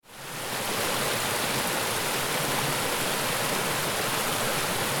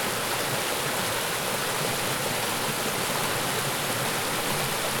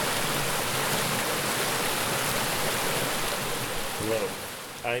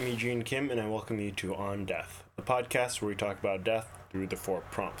I'm Eugene Kim, and I welcome you to On Death, the podcast where we talk about death through the 4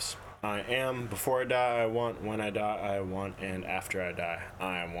 prompts. I am, before I die, I want, when I die, I want, and after I die,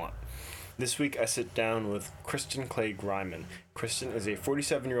 I want. This week I sit down with Kristen Clay Greiman. Kristen is a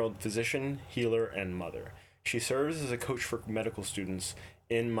 47-year-old physician, healer, and mother. She serves as a coach for medical students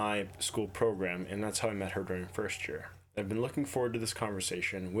in my school program, and that's how I met her during first year. I've been looking forward to this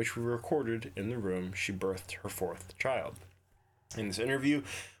conversation, which we recorded in the room she birthed her 4th child. In this interview,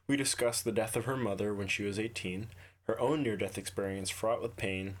 we discuss the death of her mother when she was 18, her own near-death experience fraught with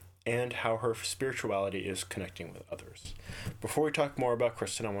pain, and how her spirituality is connecting with others. Before we talk more about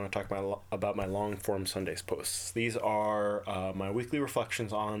Kristen, I want to talk about my long-form Sundays posts. These are my weekly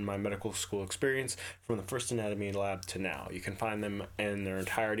reflections on my medical school experience from the first anatomy lab to now. You can find them in their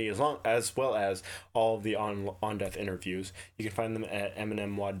entirety as well as all of the on-death interviews. You can find them at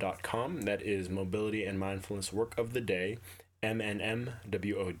mnmwod.com. That is Mobility and Mindfulness Work of the Day, mnmwod.com.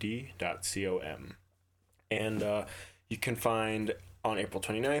 And you can find on April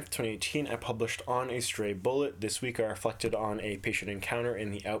 29th, 2018, I published On a Stray Bullet. This week I reflected on a patient encounter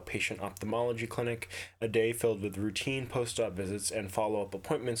in the outpatient ophthalmology clinic. A day filled with routine post-op visits and follow-up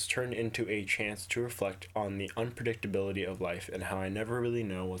appointments turned into a chance to reflect on the unpredictability of life and how I never really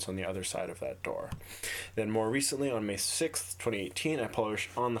know what's on the other side of that door. Then more recently, on May 6th, 2018, I published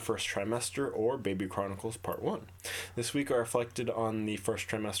On the First Trimester, or Baby Chronicles Part 1. This week I reflected on the first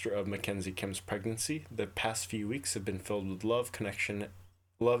trimester of Mackenzie Kim's pregnancy. The past few weeks have been filled with love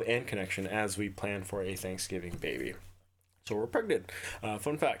and connection as we plan for a Thanksgiving baby. So we're pregnant,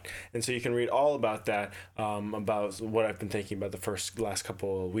 fun fact. And so you can read all about that, about what I've been thinking about the last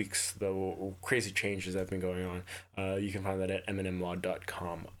couple of weeks, the crazy changes that have been going on. You can find that at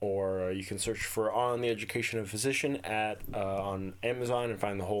mnmwod.com, or you can search for On the Education of Physician on Amazon and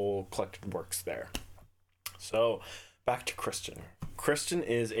find the whole collected works there. So back to Kristen. Kristen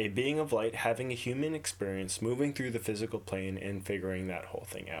is a being of light having a human experience, moving through the physical plane and figuring that whole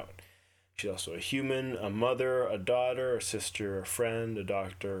thing out. She's also a human, a mother, a daughter, a sister, a friend, a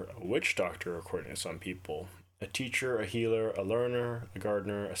doctor, a witch doctor according to some people, a teacher, a healer, a learner, a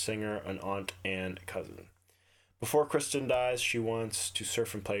gardener, a singer, an aunt, and a cousin. Before Kristen dies, she wants to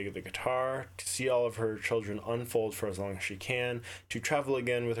surf and play the guitar, to see all of her children unfold for as long as she can, to travel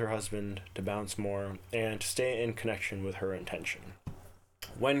again with her husband, to bounce more, and to stay in connection with her intention.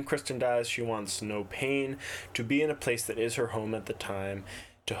 When Kristen dies, she wants no pain, to be in a place that is her home at the time,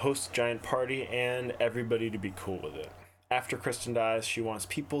 to host a giant party, and everybody to be cool with it. After Kristen dies, she wants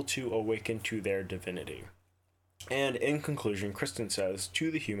people to awaken to their divinity. And in conclusion, Kristen says, to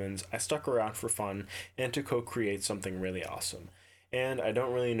the humans, I stuck around for fun and to co-create something really awesome. And I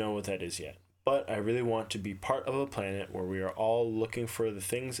don't really know what that is yet, but I really want to be part of a planet where we are all looking for the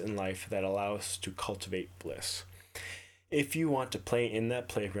things in life that allow us to cultivate bliss. If you want to play in that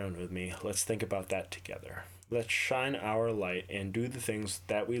playground with me, let's think about that together. Let's shine our light and do the things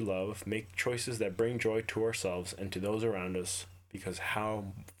that we love, make choices that bring joy to ourselves and to those around us, because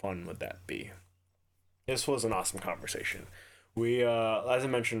how fun would that be? This was an awesome conversation. We, as I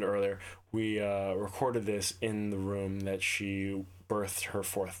mentioned earlier, we recorded this in the room that she birthed her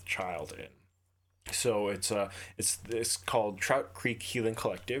 4th child in. So it's called Trout Creek Healing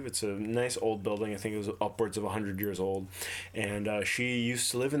Collective. It's a nice old building. I think it was upwards of 100 years old, and she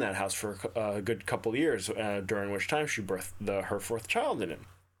used to live in that house for a good couple of years, during which time she birthed her 4th child in it.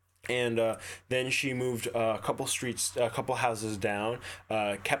 And then she moved a couple houses down,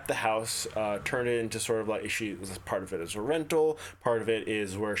 kept the house, turned it into sort of like, part of it is a rental, part of it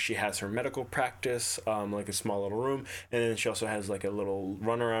is where she has her medical practice, like a small little room, and then she also has like a little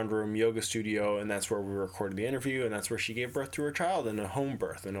runaround room, yoga studio, and that's where we recorded the interview, and that's where she gave birth to her child in a home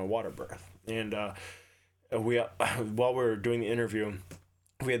birth, in a water birth. And while we were doing the interview,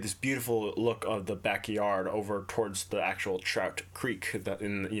 we had this beautiful look of the backyard over towards the actual Trout Creek of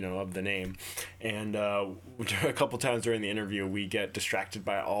the name. And a couple times during the interview, we get distracted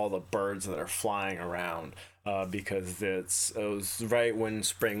by all the birds that are flying around, because it was right when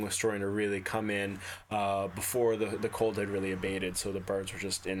spring was starting to really come in, before the cold had really abated. So the birds were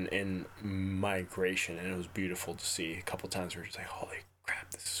just in migration, and it was beautiful to see. A couple times we were just like, holy crap,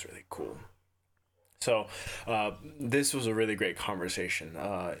 this is really cool. So this was a really great conversation.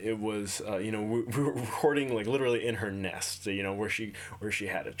 It was, we were recording like literally in her nest, where she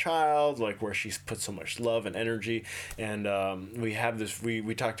had a child, like where she's put so much love and energy. And we have this,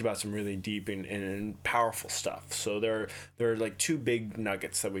 we talked about some really deep and powerful stuff. So there are like 2 big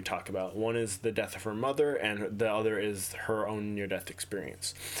nuggets that we talk about. One is the death of her mother, and the other is her own near-death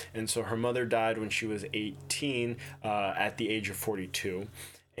experience. And so her mother died when she was 18, at the age of 42.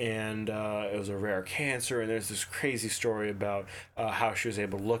 and it was a rare cancer. And there's this crazy story about how she was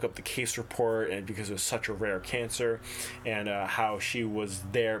able to look up the case report, and because it was such a rare cancer, and how she was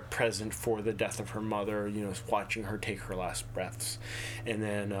there present for the death of her mother, watching her take her last breaths. And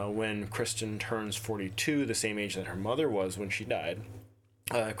then when Kristen turns 42, the same age that her mother was when she died,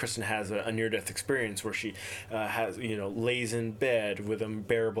 Kristen has a near-death experience where she lays in bed with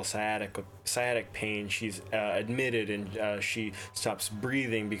unbearable sciatic pain. She's admitted, and she stops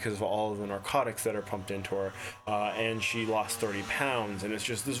breathing because of all of the narcotics that are pumped into her, and she lost 30 pounds. And it's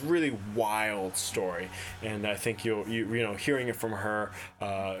just this really wild story. And I think hearing it from her,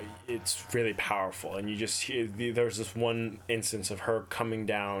 it's really powerful. And you just hear, there's this one instance of her coming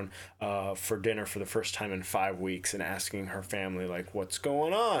down for dinner for the first time in 5 weeks and asking her family, like, what's going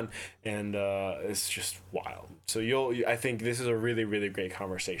on, and it's just wild. So I think this is a really, really great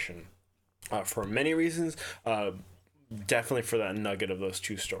conversation for many reasons, definitely for that nugget of those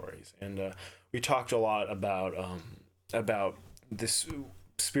two stories. And we talked a lot about this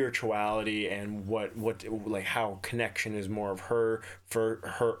spirituality and what like how connection is more of her, for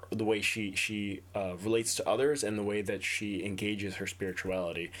her, the way she relates to others and the way that she engages her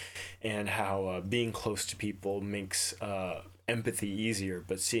spirituality, and how being close to people makes empathy easier,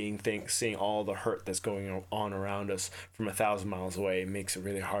 but seeing all the hurt that's going on around us from 1,000 miles away makes it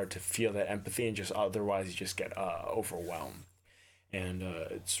really hard to feel that empathy, and just otherwise you just get overwhelmed. And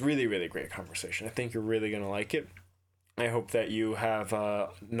it's really, really great conversation. I think you're really gonna like it. I hope that you have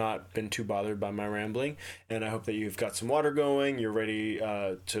not been too bothered by my rambling, and I hope that you've got some water going. You're ready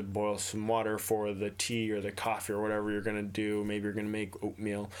to boil some water for the tea or the coffee or whatever you're gonna do. Maybe you're gonna make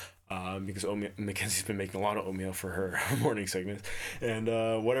oatmeal, because Mackenzie's been making a lot of oatmeal for her morning sickness. And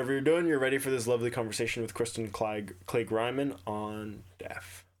whatever you're doing, you're ready for this lovely conversation with Kristen Clegg-Ryman on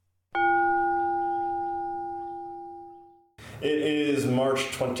death. It is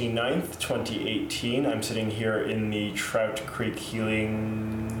March 29th, 2018. I'm sitting here in the Trout Creek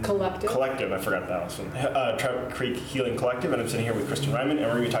Healing Collective. I forgot that one. Trout Creek Healing Collective, and I'm sitting here with Kristen Ryman, and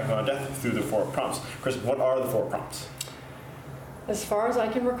we're going to be talking about death through the 4 prompts. Kristen, what are the 4 prompts? As far as I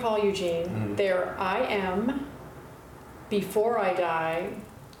can recall, Eugene, they're I am, before I die,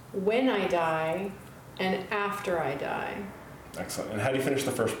 when I die, and after I die. Excellent. And how do you finish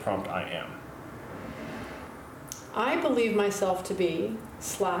the first prompt, I am? I believe myself to be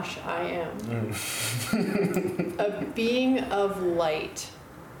 /I am a being of light,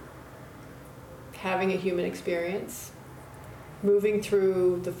 having a human experience, moving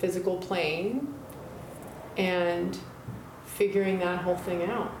through the physical plane, and figuring that whole thing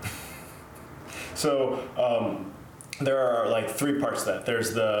out. So there are like 3 parts to that.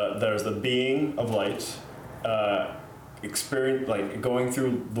 There's the being of light, experience, like going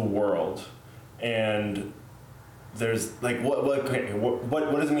through the world, and there's like what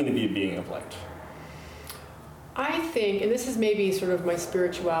does it mean to be a being of light? I think, and this is maybe sort of my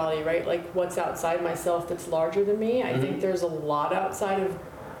spirituality, right? Like what's outside myself that's larger than me. I think there's a lot outside of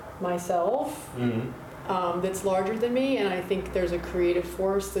myself that's larger than me, and I think there's a creative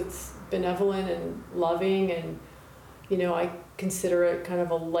force that's benevolent and loving, and I consider it kind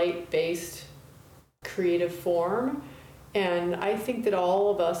of a light-based creative form. And I think that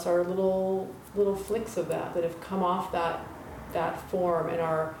all of us are little flicks of that have come off that form and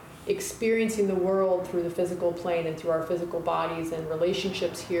are experiencing the world through the physical plane and through our physical bodies and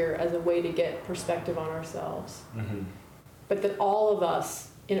relationships here as a way to get perspective on ourselves. But that all of us,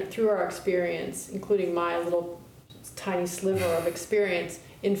 through our experience, including my little tiny sliver of experience,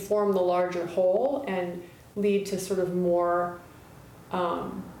 inform the larger whole and lead to sort of more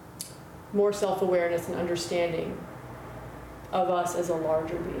self-awareness and understanding of us as a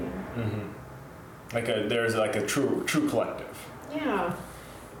larger being. There's like a true collective. Yeah.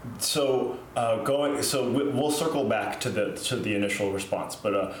 So we'll circle back to the initial response,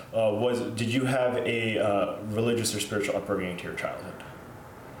 but did you have a religious or spiritual upbringing into your childhood?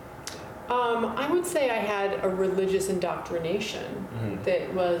 I would say I had a religious indoctrination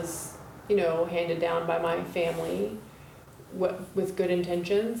that was, handed down by my family with good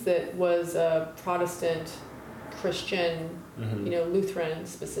intentions. That was a Protestant, Christian, Lutheran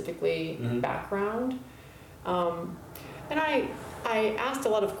specifically background. And I asked a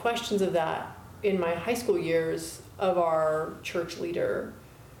lot of questions of that in my high school years of our church leader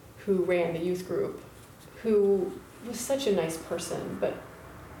who ran the youth group, who was such a nice person, but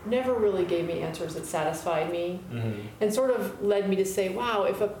never really gave me answers that satisfied me, and sort of led me to say, wow,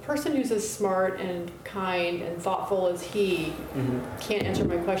 if a person who's as smart and kind and thoughtful as he can't answer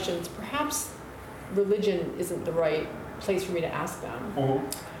my questions, perhaps religion isn't the right place for me to ask them.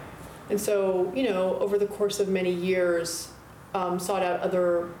 And so, over the course of many years, sought out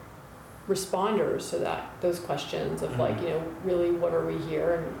other responders to those questions of like, really, what are we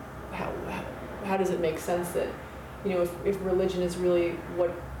here, and how does it make sense that, if religion is really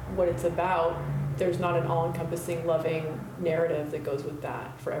what it's about, there's not an all-encompassing, loving narrative that goes with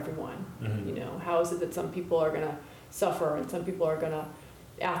that for everyone. How is it that some people are going to suffer and some people are going to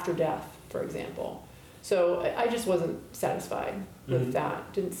after death, for example? So I just wasn't satisfied with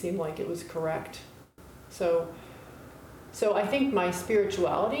that. Didn't seem like it was correct. So I think my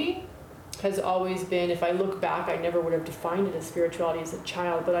spirituality has always been, if I look back, I never would have defined it as spirituality as a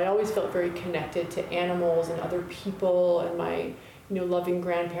child, but I always felt very connected to animals and other people and my, loving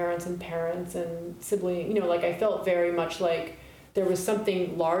grandparents and parents and siblings. Like I felt very much like there was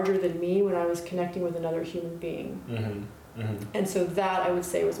something larger than me when I was connecting with another human being. And so that, I would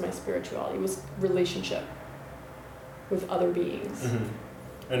say, was my spirituality, was relationship with other beings.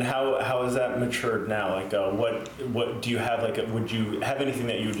 And how has that matured now? Like, what do you have? Like, would you have anything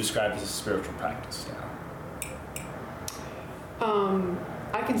that you would describe as a spiritual practice now?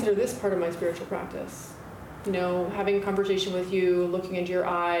 I consider this part of my spiritual practice. Having a conversation with you, looking into your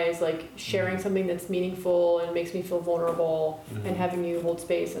eyes, like sharing something that's meaningful and makes me feel vulnerable, and having you hold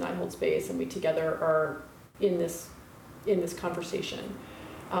space and I hold space, and we together are in this conversation.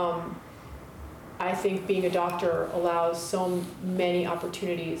 I think being a doctor allows so many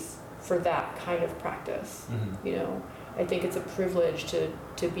opportunities for that kind of practice. I think it's a privilege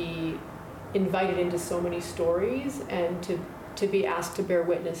to be invited into so many stories and to be asked to bear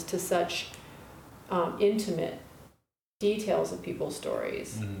witness to such intimate details of people's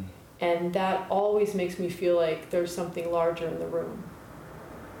stories. And that always makes me feel like there's something larger in the room.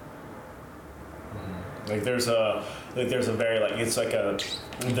 Like there's a very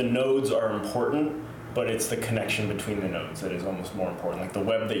the nodes are important, but it's the connection between the nodes that is almost more important. Like the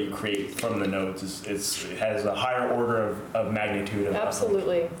web that you create from the nodes it has a higher order of magnitude.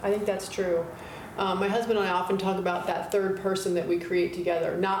 Absolutely, I think that's true. My husband and I often talk about that third person that we create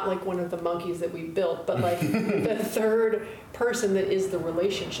together, not like one of the monkeys that we built, but like the third person that is the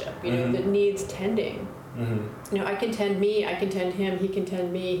relationship, that needs tending. I can tend me, I can tend him, he can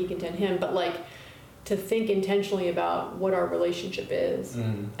tend me, he can tend him, but like to think intentionally about what our relationship is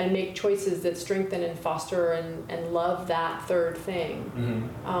and make choices that strengthen and foster and love that third thing.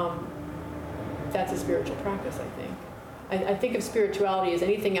 That's a spiritual practice, I think. I think of spirituality as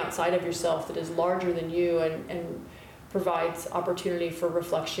anything outside of yourself that is larger than you and provides opportunity for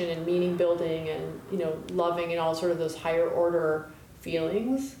reflection and meaning building and, loving and all sort of those higher order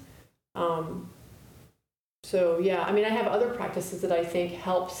feelings. So yeah, I have other practices that I think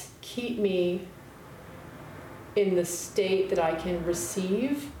helps keep me in the state that I can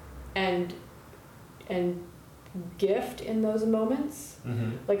receive and gift in those moments.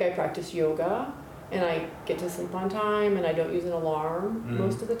 Like I practice yoga and I get to sleep on time and I don't use an alarm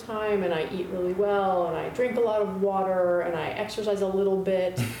most of the time, and I eat really well and I drink a lot of water and I exercise a little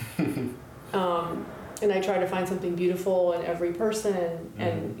bit. And I try to find something beautiful in every person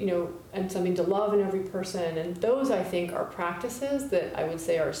and and something to love in every person, and those I think are practices that I would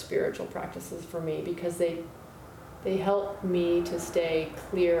say are spiritual practices for me, because they help me to stay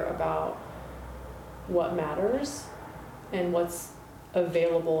clear about what matters and what's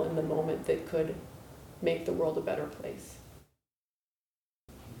available in the moment that could make the world a better place.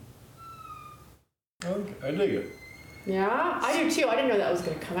 I dig it. Yeah, I do too. I didn't know that was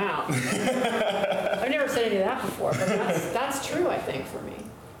going to come out. I've never said any of that before, but that's true, I think, for me.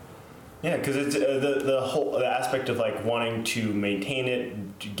 Yeah, because it's the aspect of like wanting to maintain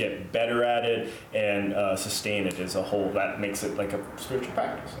it, to get better at it, and sustain it as a whole. That makes it like a spiritual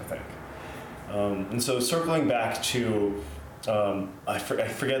practice, I think. And so circling back to, I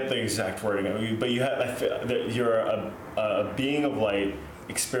forget the exact wording, but you're a being of light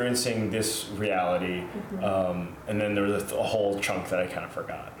experiencing this reality, and then there was a whole chunk that I kind of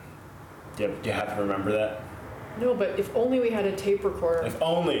forgot. Do you happen to remember that? No, but if only we had a tape recorder. If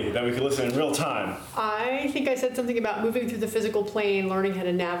only, then we could listen in real time. I think I said something about moving through the physical plane, learning how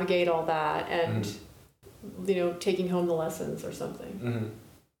to navigate all that, and taking home the lessons or something.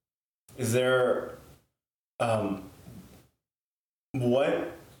 Is there,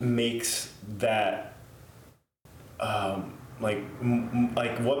 what makes that,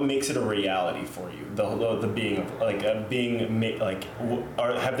 what makes it a reality for you? The being of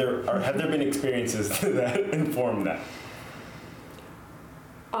have there been experiences that inform that?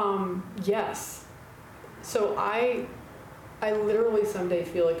 Yes. So I literally someday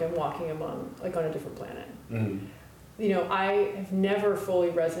feel like I'm walking on a different planet. I have never fully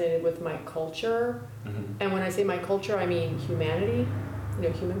resonated with my culture, and when I say my culture, I mean humanity.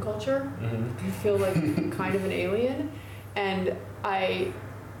 Human culture. I feel like kind of an alien. And I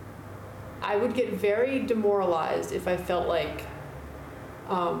would get very demoralized if I felt like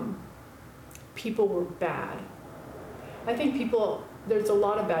people were bad. I think there's a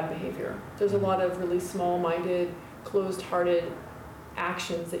lot of bad behavior. There's a lot of really small-minded, closed-hearted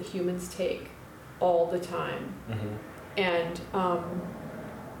actions that humans take all the time. And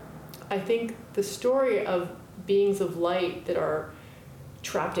I think the story of beings of light that are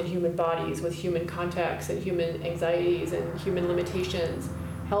trapped in human bodies with human contexts and human anxieties and human limitations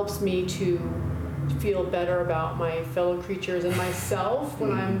helps me to feel better about my fellow creatures and myself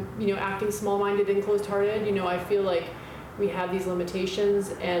when I'm, acting small-minded and closed-hearted. I feel like we have these limitations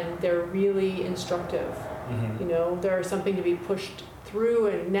and they're really instructive. There's something to be pushed through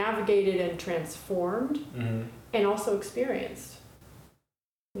and navigated and transformed and also experienced.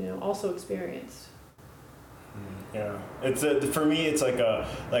 Yeah, it's for me. It's like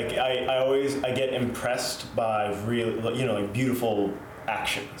I get impressed by really like beautiful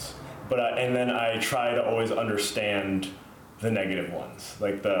actions, and then I try to always understand the negative ones,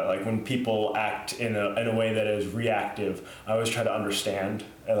 like when people act in a way that is reactive. I always try to understand.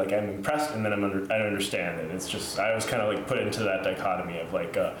 Like I'm impressed, and then I understand it. It's just I always kind of like put into that dichotomy of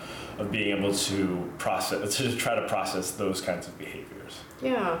of being able to try to process those kinds of behaviors.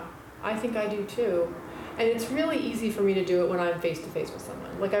 Yeah, I think I do too. And it's really easy for me to do it when I'm face to face with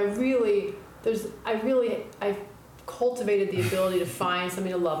someone. Like I've cultivated the ability to find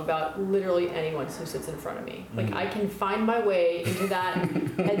something to love about literally anyone who sits in front of me. Like I can find my way into that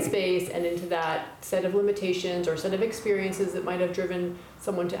headspace and into that set of limitations or set of experiences that might have driven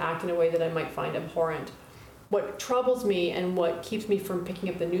someone to act in a way that I might find abhorrent. What troubles me and what keeps me from picking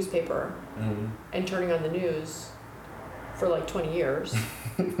up the newspaper and turning on the news for like 20 years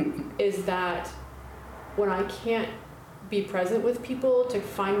is that when I can't be present with people to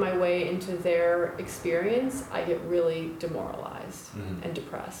find my way into their experience, I get really demoralized and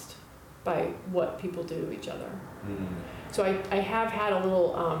depressed by what people do to each other. So I have had a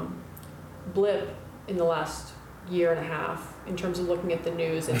little blip in the last year and a half in terms of looking at the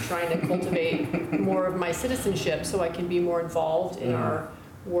news and trying to cultivate more of my citizenship so I can be more involved in our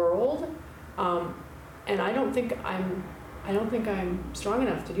world. And I don't think I'm strong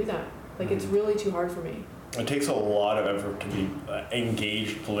enough to do that. Like it's really too hard for me. It takes a lot of effort to be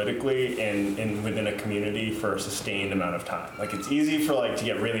engaged politically and within a community for a sustained amount of time. Like it's easy for to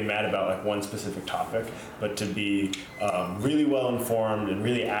get really mad about one specific topic, but to be really well informed and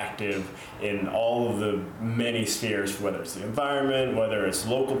really active in all of the many spheres, whether it's the environment, whether it's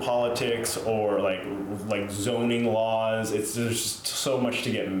local politics or like zoning laws. There's just so much to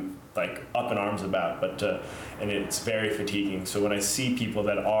get up in arms about, and it's very fatiguing. So when I see people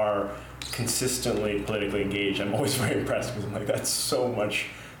that are consistently politically engaged, I'm always very impressed because I'm like, that's so much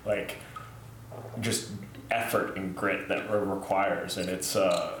just effort and grit that requires, and it's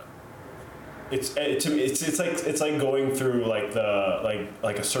like going through like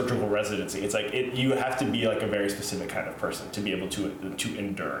a surgical residency. It's like you have to be like a very specific kind of person to be able to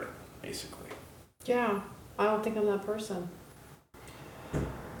endure it, basically. Yeah, I don't think I'm that person.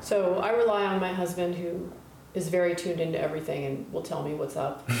 So I rely on my husband, who is very tuned into everything and will tell me what's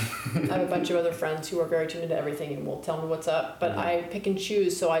up. I have a bunch of other friends who are very tuned into everything and will tell me what's up, but I pick and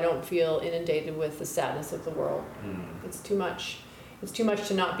choose so I don't feel inundated with the sadness of the world. It's too much. It's too much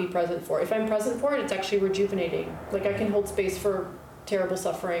to not be present for. If I'm present for it, it's actually rejuvenating. Like I can hold space for terrible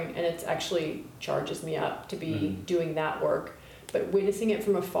suffering and it actually charges me up to be doing that work. But witnessing it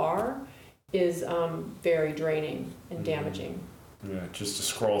from afar is very draining and damaging. Yeah, just to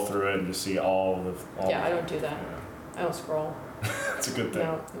scroll through it and to see all. I don't do that. I don't scroll. It's a good thing.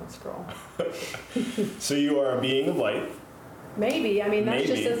 No, I don't scroll. So you are a being of light. Maybe. I mean, that's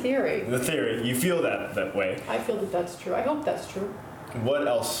just a theory. The theory. You feel that way. I feel that that's true. I hope that's true. What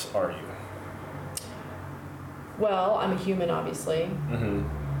else are you? Well, I'm a human, obviously.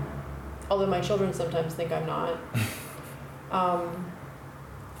 Although my children sometimes think I'm not. I'm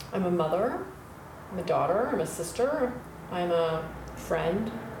a mother. I'm a daughter. I'm a sister. I'm a friend.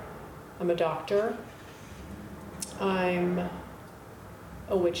 I'm a doctor. I'm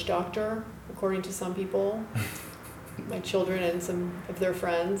a witch doctor, according to some people, my children and some of their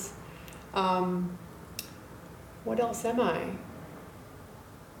friends. What else am I?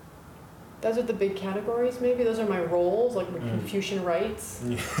 Those are the big categories, maybe. Those are my roles, like Confucian rites.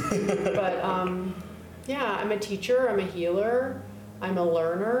 But yeah, I'm a teacher. I'm a healer. I'm a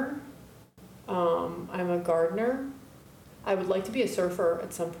learner. I'm a gardener. I would like to be a surfer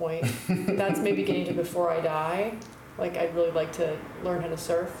at some point. That's maybe getting to before I die. Like, I'd really like to learn how to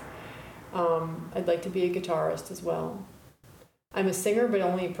surf. I'd like to be a guitarist as well. I'm a singer, but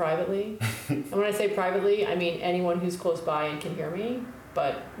only privately. And when I say privately, I mean anyone who's close by and can hear me,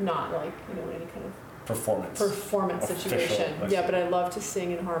 but not like, any kind of performance situation. Yeah, but I love to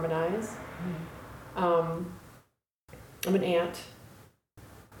sing and harmonize. I'm an aunt,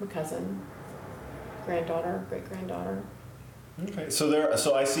 I'm a cousin, granddaughter, great-granddaughter. Okay,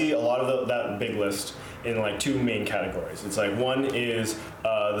 so I see a lot of that big list in like two main categories. It's like one is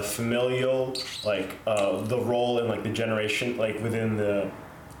the familial, like the role in like the generation, like within the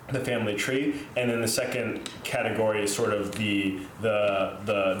family tree, and then the second category is sort of the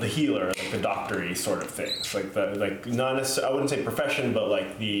healer, like the doctory sort of things, like not necessarily, I wouldn't say profession, but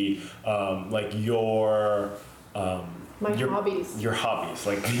like the like your hobbies,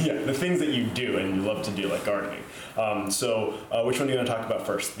 like the things that you do and you love to do, like gardening. So which one do you want to talk about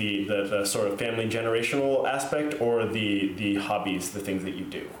first? The sort of family generational aspect, or the hobbies, the things that you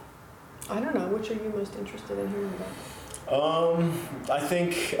do? I don't know. Which are you most interested in hearing about? I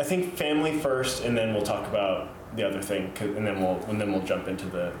think family first, and then we'll talk about the other thing, and then we'll jump into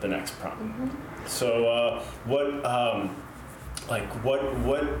the next prompt. Mm-hmm. So like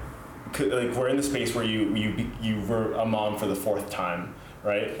we're in the space where you were a mom for the fourth time,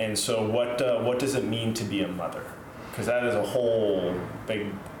 right? And so what does it mean to be a mother? Because that is a whole big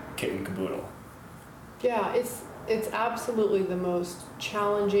kit and caboodle. Yeah, it's absolutely the most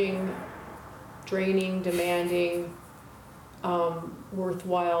challenging, draining, demanding,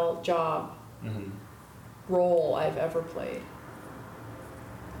 worthwhile job, mm-hmm. role I've ever played.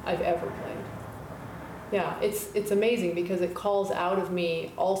 Yeah, it's amazing because it calls out of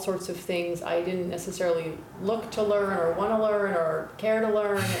me all sorts of things I didn't necessarily look to learn or want to learn or care to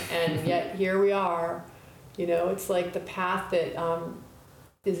learn, and yet here we are. It's like the path that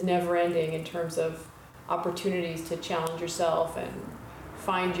is never ending in terms of opportunities to challenge yourself and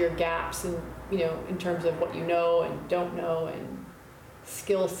find your gaps and in terms of what you know and don't know and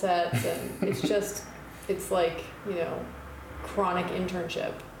skill sets, and it's like chronic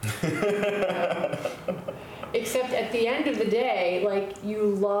internship. Except at the end of the day, like, you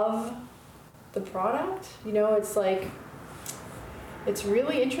love the product. It's like, it's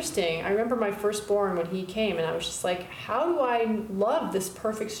really interesting. I remember my firstborn when he came, and I was just like, how do I love this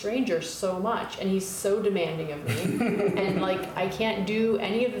perfect stranger so much? And he's so demanding of me. And like, I can't do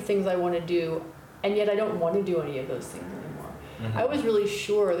any of the things I want to do, and yet I don't want to do any of those things anymore. Mm-hmm. I was really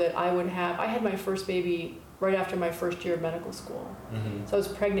sure that I had my first baby right after my first year of medical school. Mm-hmm. So I was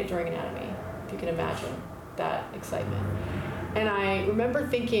pregnant during anatomy, if you can imagine that excitement. And I remember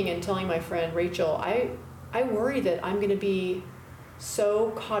thinking and telling my friend Rachel, I worry that I'm going to be so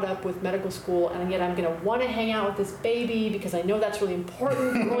caught up with medical school, and yet I'm going to want to hang out with this baby because I know that's really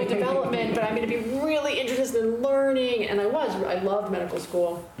important for early development, but I'm going to be really interested in learning. And I loved medical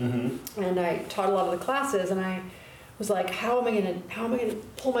school. Mm-hmm. And I taught a lot of the classes, and I was like, how am I going to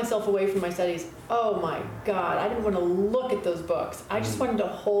pull myself away from my studies? Oh my God, I didn't want to look at those books. I just wanted to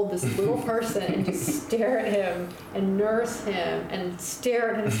hold this little person and just stare at him and nurse him and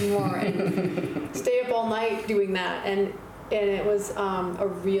stare at him some more and stay up all night doing that. And it was a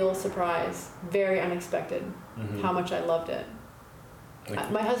real surprise, very unexpected, mm-hmm. how much I loved it.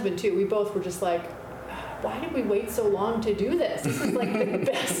 My husband too, we both were just like, why did we wait so long to do this? This is like the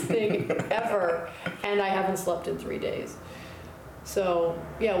best thing ever. And I haven't slept in 3 days. So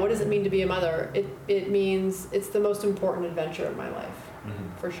yeah, what does it mean to be a mother? It means it's the most important adventure of my life,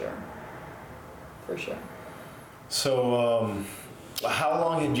 mm-hmm. for sure. So how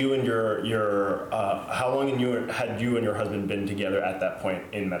long had you and your husband been together at that point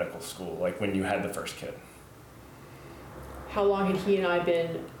in medical school, like when you had the first kid? How long had he and I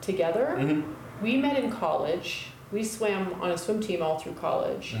been together? Mm-hmm. We met in college. We swam on a swim team all through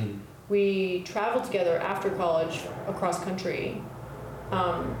college. Mm-hmm. We traveled together after college across country.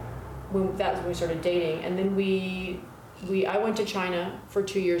 That's when we started dating. And then I went to China for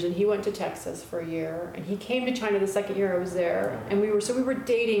 2 years, and he went to Texas for a year. And he came to China the second year I was there. And we were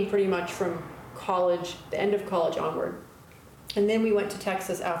dating pretty much from college, the end of college onward. And then we went to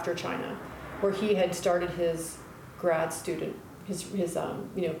Texas after China, where he had started his grad student, his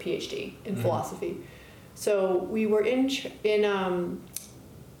PhD in mm-hmm. philosophy. So we were in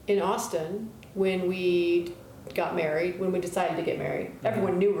Austin when we got married, when we decided to get married. Mm-hmm.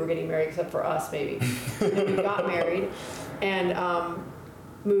 Everyone knew we were getting married except for us, maybe. And we got married and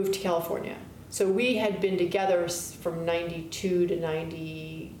moved to California. So we had been together from 92 to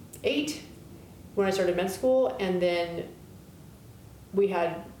 98 when I started med school, and then we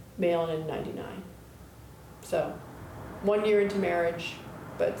had Malin in 99. So 1 year into marriage,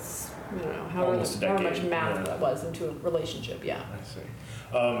 but I don't know how much math that was into a relationship. Yeah. I see.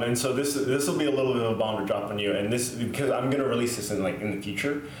 And so this will be a little bit of a bomb to drop on you, and this because I'm gonna release this in the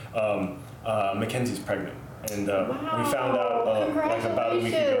future. Mackenzie's pregnant. And Wow. we found out like about a week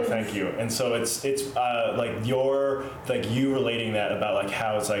ago. Thank you. And so it's like you relating that about like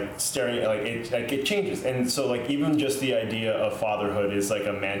how it's like staring like it changes. And so like even just the idea of fatherhood is like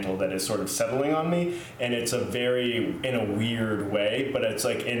a mantle that is sort of settling on me, and it's a very in a weird way, but it's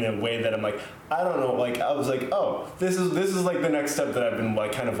like in a way that I'm like I don't know. Like I was like, oh, this is like the next step that I've been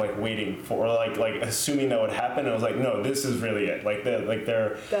like kind of like waiting for, like assuming that would happen. And I was like, no, this is really it.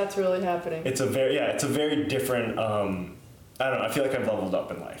 That's really happening. It's a very different. I don't know. I feel like I've leveled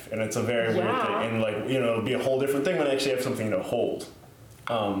up in life, and it's a very weird thing. And like it'll be a whole different thing when I actually have something to hold.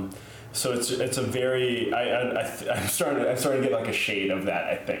 So it's a very. I'm starting to get like a shade of that.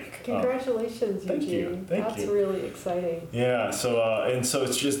 I think. Congratulations, Thank Eugene. you. That's really exciting. Yeah. So and so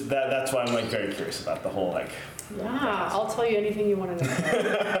it's just that's why I'm like very curious about the whole like. Yeah, I'll tell you anything you want to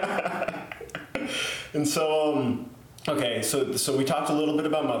know. And so okay, so we talked a little bit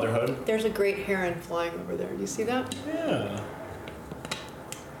about motherhood. There's a great heron flying over there. Do you see that? Yeah.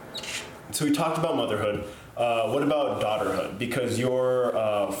 So we talked about motherhood. What about daughterhood? Because you're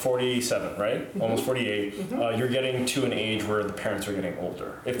 47, right? Mm-hmm. Almost 48. Mm-hmm. You're getting to an age where the parents are getting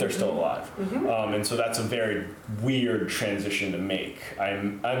older, if they're still alive. Mm-hmm. And so that's a very weird transition to make, I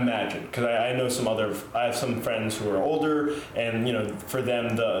imagine. Because I know I have some friends who are older, and for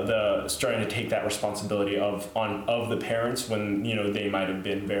them, the starting to take that responsibility of the parents when they might have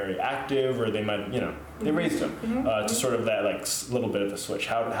been very active, or they might they raised them to sort of that like little bit of a switch.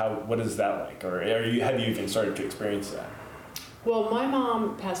 What is that like, or have you even started to experience that? Well, my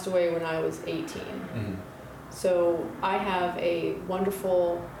mom passed away when I was 18. Mm-hmm. So I have a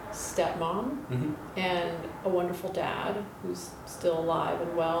wonderful stepmom and a wonderful dad who's still alive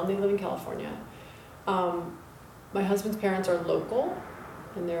and well, and they live in California. My husband's parents are local,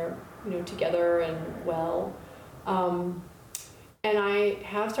 and they're together and well. And I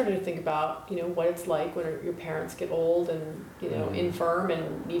have started to think about, what it's like when your parents get old and, infirm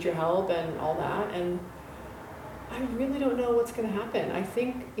and need your help and all that. And I really don't know what's going to happen. I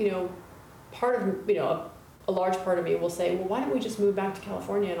think, part of, a large part of me will say, well, why don't we just move back to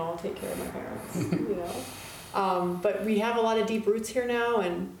California and I'll take care of my parents, But we have a lot of deep roots here now,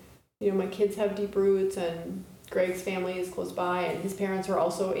 and, my kids have deep roots, and Greg's family is close by, and his parents are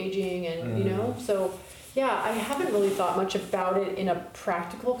also aging, and, so... Yeah, I haven't really thought much about it in a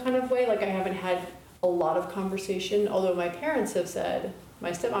practical kind of way. Like I haven't had a lot of conversation, although my parents have said,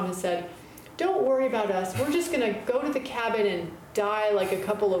 my stepmom has said, don't worry about us. We're just going to go to the cabin and die like a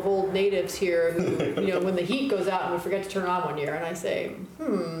couple of old natives here who, when the heat goes out and we forget to turn on one year. And I say,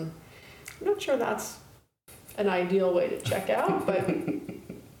 I'm not sure that's an ideal way to check out. But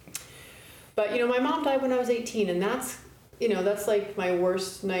my mom died when I was 18, and that's like my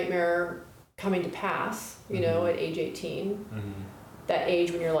worst nightmare coming to pass, at age 18, that age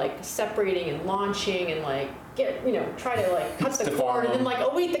when you're like separating and launching and like try to like cut the cord, and then like,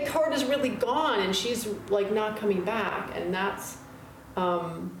 oh wait, the cord is really gone and she's like not coming back. And that's,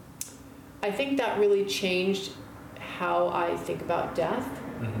 I think that really changed how I think about death.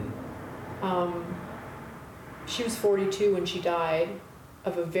 She was 42 when she died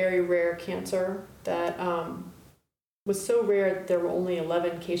of a very rare cancer that, was so rare that there were only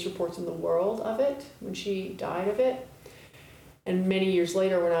 11 case reports in the world of it when she died of it. And many years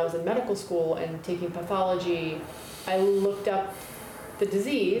later, when I was in medical school and taking pathology, I looked up the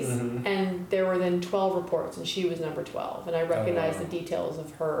disease, and there were then 12 reports, and she was number 12. And I recognized the details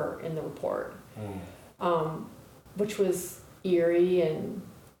of her in the report, which was eerie and,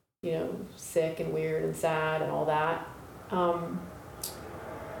 sick and weird and sad and all that.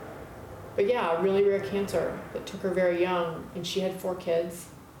 But yeah, a really rare cancer that took her very young, and she had 4 kids.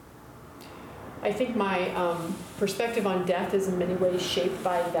 I think my perspective on death is in many ways shaped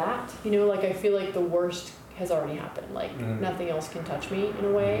by that. Like I feel like the worst has already happened. Like nothing else can touch me in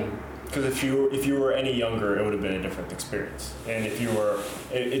a way. Because if you were any younger, it would have been a different experience. And if you were,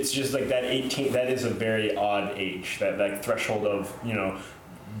 it's just like that 18. That is a very odd age. That like threshold of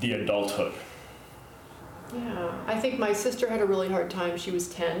the adulthood. Yeah, I think my sister had a really hard time. She was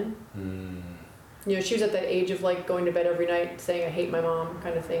 10. She was at that age of like going to bed every night saying, I hate my mom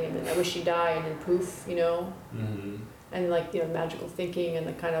kind of thing, and then I wish she'd die, and then poof, and like, magical thinking, and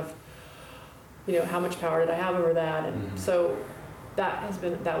the kind of, how much power did I have over that? And so that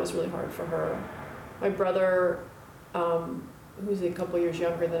was really hard for her. My brother, who's a couple years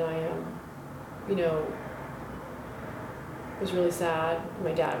younger than I am, was really sad.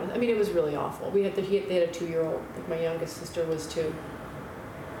 My dad was, it was really awful. They had a 2-year-old, like my youngest sister was 2.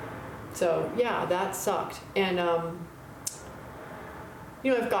 So yeah, that sucked. And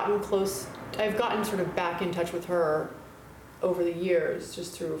I've gotten sort of back in touch with her over the years,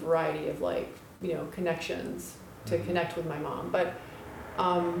 just through a variety of connections to connect with my mom. But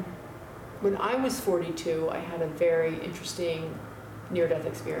when I was 42, I had a very interesting near-death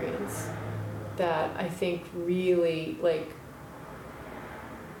experience that I think really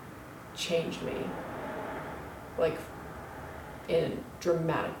changed me, in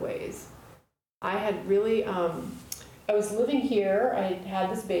dramatic ways. I had really, I was living here, I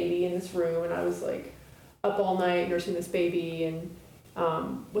had this baby in this room, and I was up all night nursing this baby, and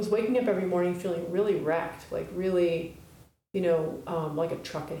was waking up every morning feeling really wrecked, really, like a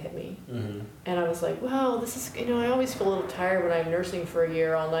truck had hit me. Mm-hmm. And I was like, well, this is, I always feel a little tired when I'm nursing for a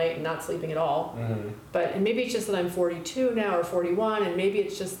year all night and not sleeping at all. Mm-hmm. And maybe it's just that I'm 42 now or 41, and maybe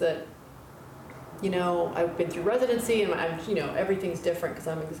it's just that, I've been through residency and I'm, everything's different because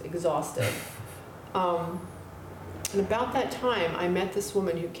I'm exhausted. And about that time, I met this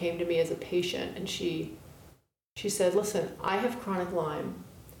woman who came to me as a patient, and she said, listen, I have chronic Lyme.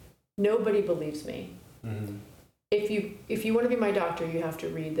 Nobody believes me. Mm-hmm. If you want to be my doctor, you have to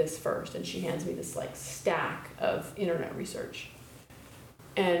read this first. And she hands me this stack of internet research.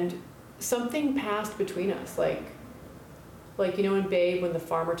 And something passed between us, in Babe, when the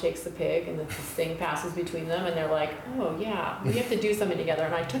farmer takes the pig and this thing passes between them, and they're like, oh yeah, we have to do something together.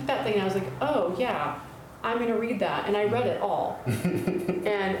 And I took that thing and I was like, oh yeah, I'm going to read that. And I read it all.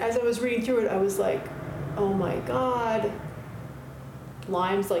 And as I was reading through it, I was like, oh my God,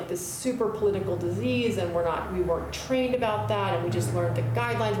 Lyme's this super political disease, and we weren't trained about that, and we just learned the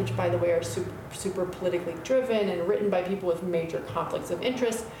guidelines, which by the way are super politically driven and written by people with major conflicts of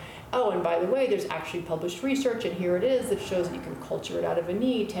interest. Oh, and by the way, there's actually published research, and here it is, that shows that you can culture it out of a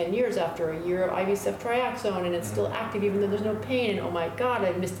knee 10 years after a year of IV ceftriaxone, and it's still active even though there's no pain, and oh my God,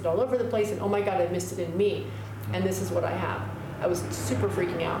 I've missed it all over the place, and oh my God, I've missed it in me, and this is what I have. I was super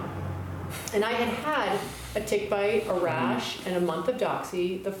freaking out. And I had a tick bite, a rash, and a month of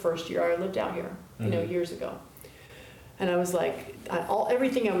Doxy the first year I lived out here, years ago. And I was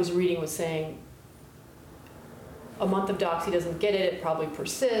everything I was reading was saying, a month of Doxy doesn't get it, it probably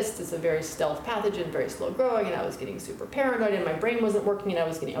persists, it's a very stealth pathogen, very slow growing, and I was getting super paranoid, and my brain wasn't working, and I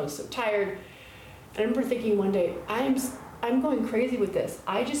was so tired. And I remember thinking one day, I'm going crazy with this.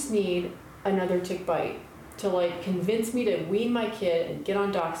 I just need another tick bite to convince me to wean my kid and get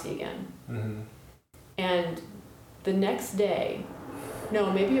on Doxy again. Mm-hmm. And the next day,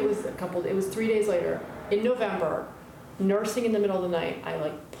 no, maybe it was it was 3 days later, in November, nursing in the middle of the night,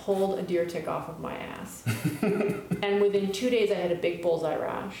 I pulled a deer tick off of my ass. And within 2 days I had a big bullseye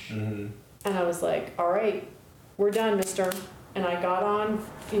rash. Mm-hmm. And I was like, all right, we're done, mister. And I got on,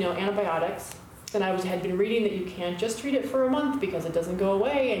 antibiotics. And I had been reading that you can't just treat it for a month because it doesn't go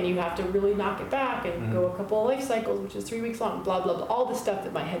away, and you have to really knock it back and go a couple of life cycles, which is 3 weeks long, blah, blah, blah, all the stuff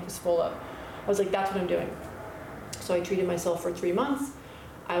that my head was full of. I was like, that's what I'm doing. So I treated myself for 3 months.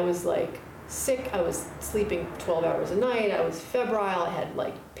 I was sick. I was sleeping 12 hours a night. I was febrile. I had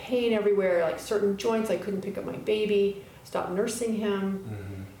pain everywhere, certain joints. I couldn't pick up my baby. Stopped nursing him.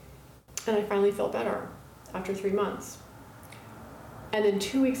 Mm-hmm. And I finally felt better after 3 months. And then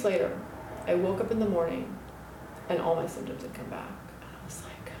 2 weeks later, I woke up in the morning and all my symptoms had come back. And I was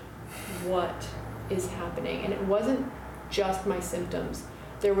like, what is happening? And it wasn't just my symptoms.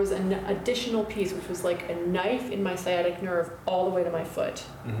 There was an additional piece, which was a knife in my sciatic nerve all the way to my foot.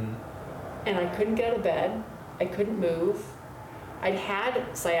 Mm-hmm. And I couldn't get out of bed. I couldn't move. I'd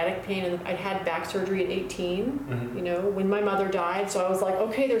had sciatic pain, and I'd had back surgery at 18, mm-hmm. When my mother died. So I was like,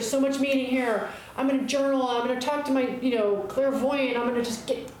 okay, there's so much meaning here. I'm going to journal. I'm going to talk to my, clairvoyant. I'm going to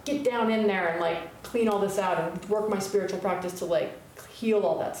just get down in there and clean all this out and work my spiritual practice to heal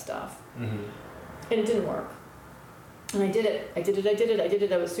all that stuff. Mm-hmm. And it didn't work. And I did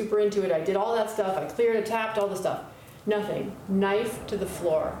it. I was super into it. I did all that stuff. I cleared, I tapped, all the stuff. Nothing. Knife to the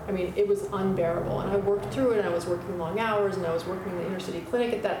floor. I mean, it was unbearable. And I worked through it, and I was working long hours, and I was working in the inner city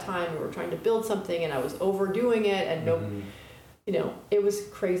clinic at that time. We were trying to build something, and I was overdoing it, and it was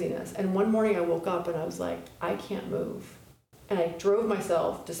craziness. And one morning I woke up and I was like, I can't move. And I drove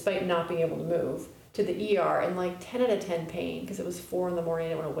myself, despite not being able to move, to the ER in 10 out of 10 pain, because it was 4 a.m. I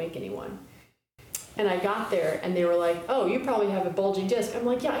didn't want to wake anyone. And I got there, and they were like, oh, you probably have a bulging disc. I'm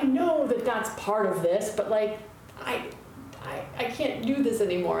like, yeah, I know that that's part of this, but I can't do this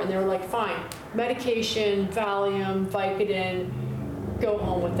anymore. And they were like, fine, medication, Valium, Vicodin, go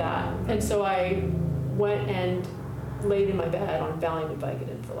home with that. And so I went and laid in my bed on Valium and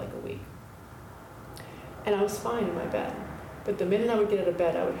Vicodin for a week. And I was fine in my bed. But the minute I would get out of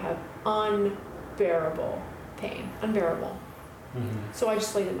bed, I would have unbearable pain, unbearable. Mm-hmm. So I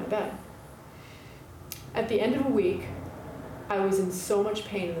just laid in my bed. At the end of a week, I was in so much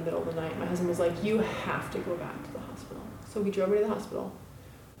pain in the middle of the night. My husband was like, you have to go back to the hospital. So he drove me to the hospital,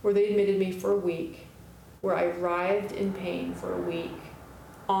 where they admitted me for a week, where I writhed in pain for a week,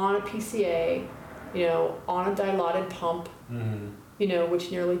 on a PCA, you know, on a dilaudid pump, you know,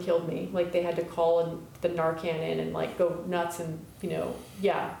 which nearly killed me. Like, they had to call the Narcan in and like go nuts, and, you know,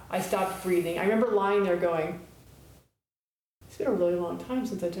 yeah, I stopped breathing. I remember lying there going, it's been a really long time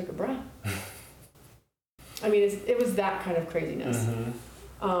since I took a breath. I mean, it was that kind of craziness.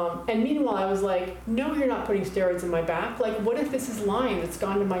 And meanwhile, I was like, no, you're not putting steroids in my back. Like, what if this is Lyme that's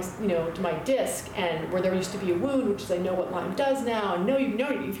gone to my, you know, to my disc, and where there used to be a wound, which is, I know what Lyme does now. And no, you know,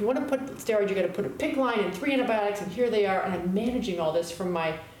 if you want to put steroids, you got to put a PICC line and 3 antibiotics, and here they are. And I'm managing all this from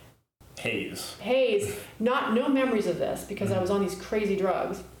my haze. No memories of this, because I was on these crazy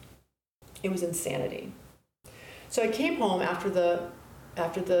drugs. It was insanity. So I came home after the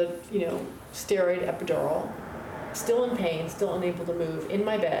you know, steroid epidural, still in pain, still unable to move, in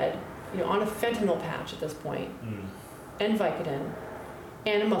my bed, you know, on a fentanyl patch at this point, and Vicodin,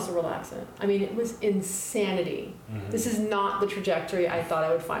 and a muscle relaxant. I mean, it was insanity. This is not the trajectory I thought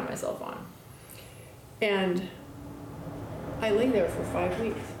I would find myself on. And I lay there for 5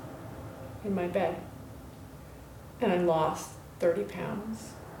 weeks in my bed, and I lost 30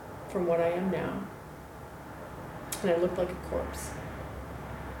 pounds from what I am now, and I looked like a corpse.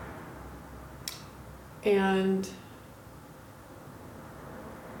 And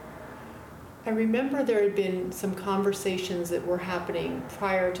I remember there had been some conversations that were happening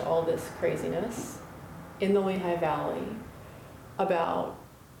prior to all this craziness in the Lehigh Valley about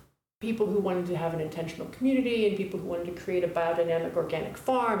people who wanted to have an intentional community, and people who wanted to create a biodynamic organic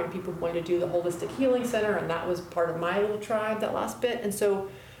farm, and people who wanted to do the holistic healing center, and that was part of my little tribe, that last bit. And so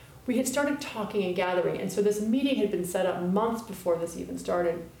we had started talking and gathering, and so this meeting had been set up months before this even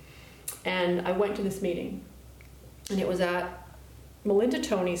started. And I went to this meeting, and it was at Melinda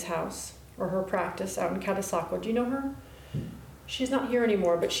Tony's house, or her practice out in Catasauqua. Do you know her? She's not here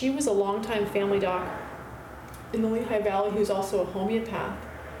anymore, but she was a longtime family doc in the Lehigh Valley who's also a homeopath.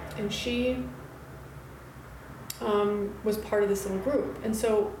 And she was part of this little group. And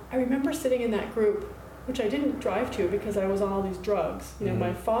so I remember sitting in that group, which I didn't drive to because I was on all these drugs. You know,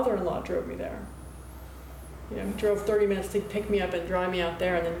 my father-in-law drove me there. You know, he drove 30 minutes to pick me up and drive me out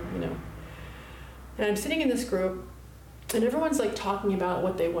there, and then, you know. And I'm sitting in this group, and everyone's like talking about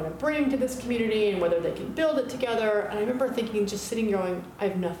what they want to bring to this community and whether they can build it together. And I remember thinking, just sitting here going, I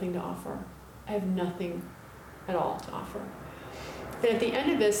have nothing to offer. I have nothing at all to offer. And at the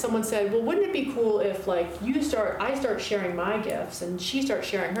end of this, someone said, well, wouldn't it be cool if, like, I start sharing my gifts, and she starts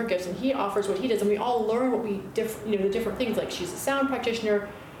sharing her gifts, and he offers what he does, and we all learn what the different things. Like, she's a sound practitioner,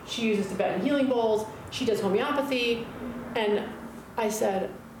 she uses Tibetan healing bowls, she does homeopathy. And I said,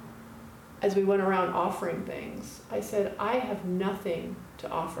 as we went around offering things, I said, I have nothing to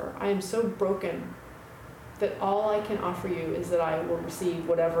offer. I am so broken that all I can offer you is that I will receive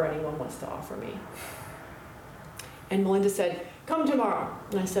whatever anyone wants to offer me. And Melinda said, come tomorrow.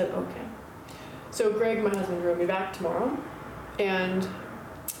 And I said, okay. So Greg, my husband, drove me back tomorrow. And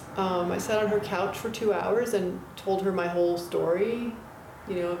I sat on her couch for 2 hours and told her my whole story,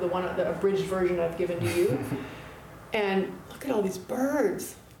 you know, the abridged version I've given to you. And look at all these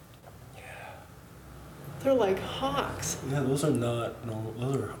birds. Yeah. They're like hawks. Yeah, those are not normal.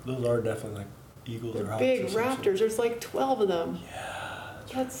 Those are definitely like eagles or hawks. Big raptors. There's like 12 of them.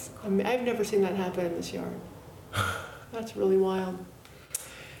 Yeah. I've never seen that happen in this yard. That's really wild.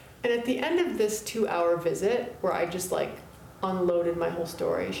 And at the end of this 2-hour visit, where I just like unloaded my whole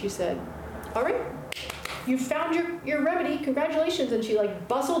story, she said, all right, you found your remedy, congratulations. And she like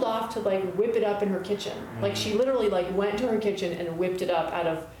bustled off to like whip it up in her kitchen. Like, she literally like went to her kitchen and whipped it up out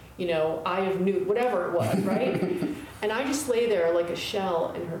of, you know, Eye of Newt, whatever it was, right? And I just lay there like a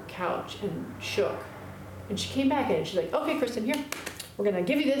shell in her couch and shook. And she came back in and she's like, okay, Kristen, here, we're gonna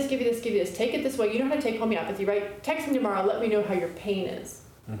give you this, give you this, give you this. Take it this way. You know how to take homeopathy, right? Text me tomorrow, let me know how your pain is.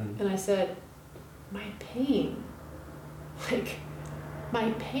 And I said, my pain? Like,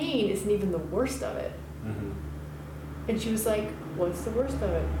 my pain isn't even the worst of it. And she was like, what's the worst of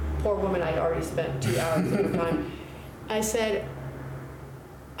it? Poor woman, I'd already spent 2 hours of her time. I said,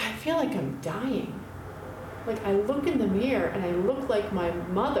 I feel like I'm dying. Like, I look in the mirror and I look like my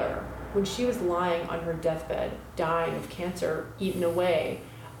mother when she was lying on her deathbed, dying of cancer, eaten away.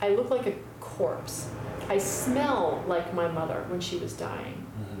 I look like a corpse. I smell like my mother when she was dying.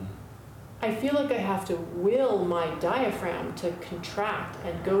 I feel like I have to will my diaphragm to contract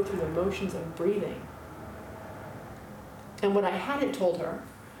and go through the motions of breathing. And what I hadn't told her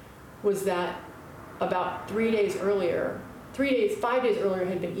was that about 5 days earlier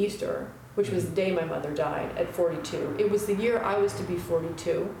had been Easter, which was the day my mother died at 42. It was the year I was to be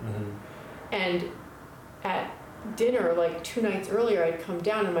 42. And at dinner, like 2 nights earlier, I'd come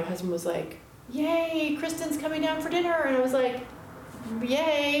down and my husband was like, "Yay, Kristen's coming down for dinner." And I was like,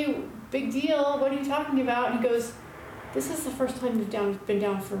 "Yay, big deal. What are you talking about?" And he goes, "This is the first time you've been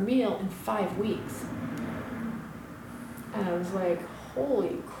down for a meal in 5 weeks." And I was like,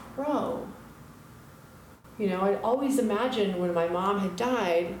 holy crow. You know, I'd always imagined when my mom had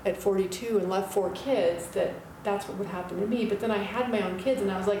died at 42 and left 4 kids that that's what would happen to me. But then I had my own kids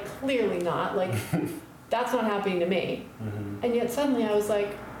and I was like, clearly not. Like, that's not happening to me. And yet suddenly I was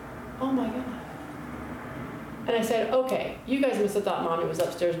like, oh my God. And I said, okay, you guys must have thought Mommy was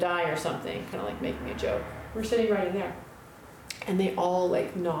upstairs dying or something, kind of like making a joke. We're sitting right in there. And they all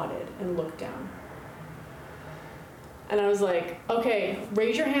like nodded and looked down. And I was like, okay,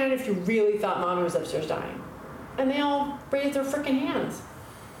 raise your hand if you really thought Mommy was upstairs dying. And they all raised their freaking hands.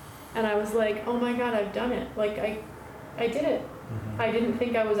 And I was like, oh my God, I've done it. Like, I did it. I didn't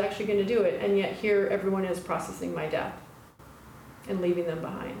think I was actually going to do it. And yet here everyone is processing my death and leaving them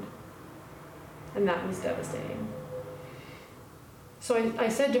behind. And that was devastating. So I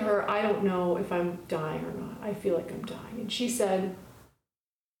said to her, I don't know if I'm dying or not. I feel like I'm dying. And she said,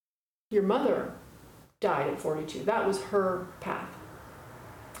 your mother died at 42. That was her path.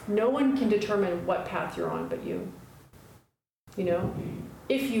 No one can determine what path you're on but you. You know,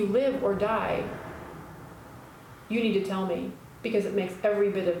 if you live or die, you need to tell me, because it makes every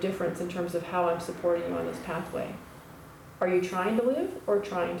bit of difference in terms of how I'm supporting you on this pathway. Are you trying to live or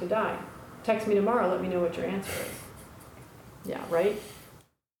trying to die? Text me tomorrow, let me know what your answer is. Yeah, right?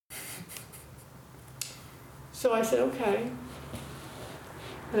 So I said, okay.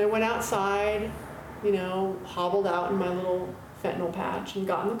 And I went outside, you know, hobbled out in my little fentanyl patch and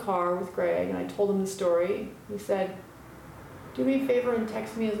got in the car with Greg, and I told him the story. He said, do me a favor and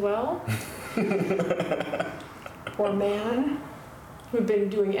text me as well. Poor man, who'd been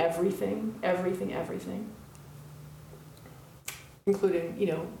doing everything, including, you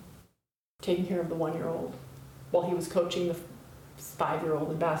know, taking care of the 1-year-old while he was coaching the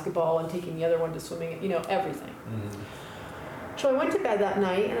 5-year-old in basketball and taking the other one to swimming, you know, everything. So I went to bed that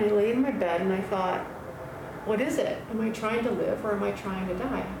night and I lay in my bed and I thought, what is it? Am I trying to live or am I trying to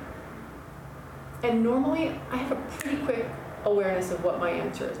die? And normally I have a pretty quick awareness of what my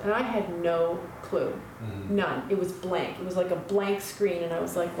answer is. And I had no clue. None. It was blank. It was like a blank screen. And I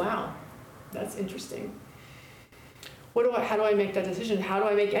was like, wow, that's interesting. How do I make that decision? How do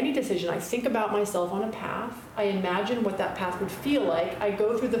I make any decision? I think about myself on a path. I imagine what that path would feel like. I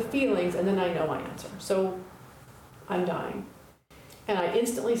go through the feelings and then I know my answer. So I'm dying. And I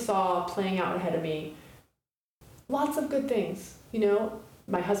instantly saw playing out ahead of me lots of good things. You know,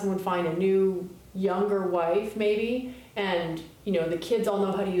 my husband would find a new, younger wife maybe, and you know, the kids all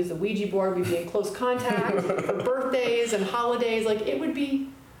know how to use the Ouija board. We'd be in close contact for birthdays and holidays. Like, it would be,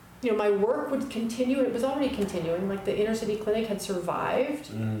 you know, my work would continue. It was already continuing. Like, the inner city clinic had survived.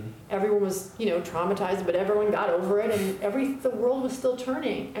 Everyone was, you know, traumatized, but everyone got over it, and the world was still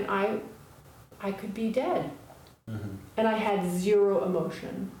turning, and I could be dead. And I had zero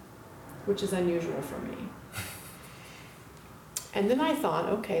emotion, which is unusual for me. And then I thought,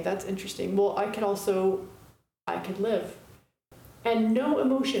 okay, that's interesting. Well, I could live. And no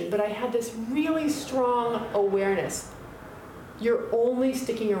emotion, but I had this really strong awareness. You're only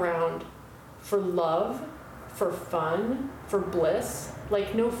sticking around for love, for fun, for bliss,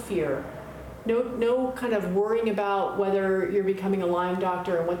 like no fear. No kind of worrying about whether you're becoming a Lyme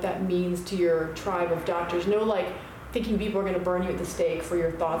doctor and what that means to your tribe of doctors. No, like, thinking people are going to burn you at the stake for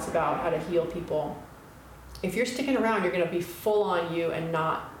your thoughts about how to heal people. If you're sticking around, you're going to be full on you and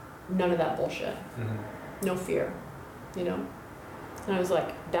none of that bullshit. No fear, you know? And I was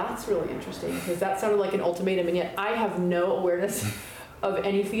like, that's really interesting, because that sounded like an ultimatum, and yet I have no awareness of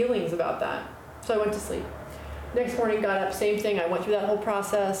any feelings about that. So I went to sleep. Next morning, got up, same thing. I went through that whole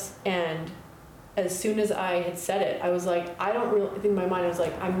process, and as soon as I had said it, I was like, I don't really think in my mind, I was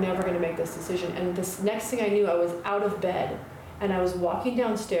like, I'm never going to make this decision. And this next thing I knew, I was out of bed, and I was walking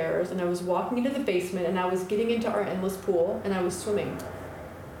downstairs, and I was walking into the basement, and I was getting into our endless pool, and I was swimming.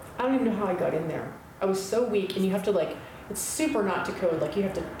 I don't even know how I got in there. I was so weak, and you have to, like, it's super not to code. Like, you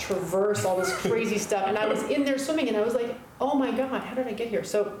have to traverse all this crazy stuff. And I was in there swimming, and I was like, oh my God, how did I get here?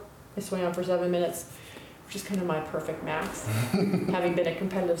 So I swam for 7 minutes, which is kind of my perfect max. Having been a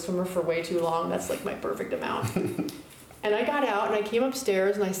competitive swimmer for way too long, that's like my perfect amount. And I got out, and I came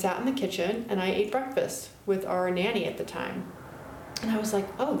upstairs, and I sat in the kitchen, and I ate breakfast with our nanny at the time. And I was like,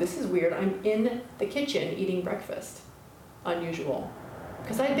 oh, this is weird. I'm in the kitchen eating breakfast. Unusual.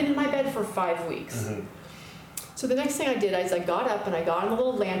 Because I'd been in my bed for 5 weeks. So the next thing I did is I got up and I got on a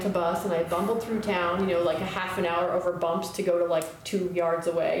little Atlanta bus and I bumbled through town, like a half an hour over bumps to go to like 2 yards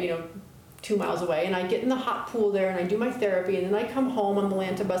away, 2 miles away. And I get in the hot pool there and I do my therapy, and then I come home on the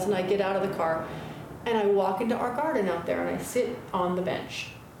Atlanta bus and I get out of the car and I walk into our garden out there and I sit on the bench.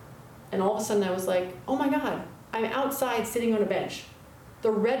 And all of a sudden I was like, oh my God, I'm outside sitting on a bench. The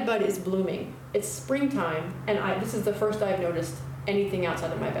redbud is blooming. It's springtime, and this is the first I've noticed anything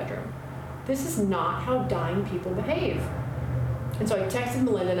outside of my bedroom. This is not how dying people behave. And so I texted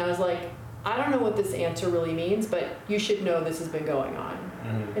Melinda and I was like, I don't know what this answer really means, but you should know this has been going on.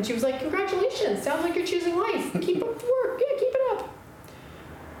 Mm-hmm. And she was like, congratulations, sounds like you're choosing life. Keep up the work, yeah, keep it up.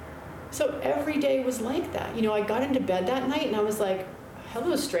 So every day was like that. I got into bed that night and I was like,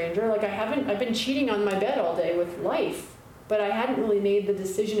 hello stranger, like I've been cheating on my bed all day with life, but I hadn't really made the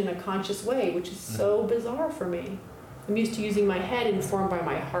decision in a conscious way, which is so bizarre for me. I'm used to using my head informed by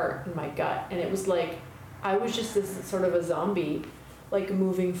my heart and my gut, and it was like I was just this sort of a zombie, like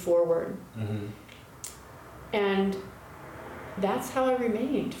moving forward. Mm-hmm. And that's how I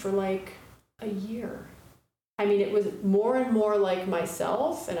remained for like a year. I mean, it was more and more like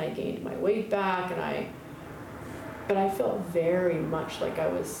myself, and I gained my weight back, but I felt very much like I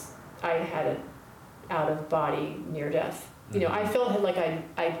had an out-of-body near-death. Mm-hmm. I felt like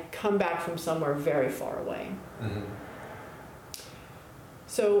I'd come back from somewhere very far away. Mm-hmm.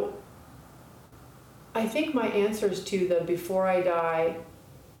 So I think my answers to the before I die,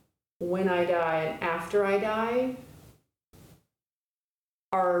 when I die, and after I die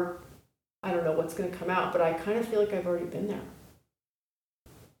are, I don't know what's going to come out, but I kind of feel like I've already been there.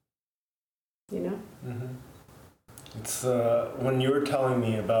 Mm-hmm. It's when you were telling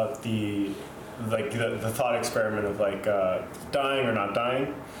me about the thought experiment of dying or not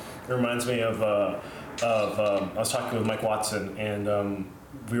dying, it reminds me of I was talking with Mike Watson, and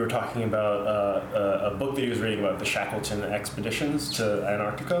we were talking about a book that he was reading about the Shackleton expeditions to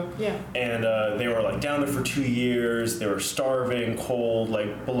Antarctica. Yeah. And they were down there for 2 years. They were starving, cold,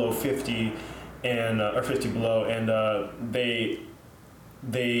 below 50, or 50 below, and they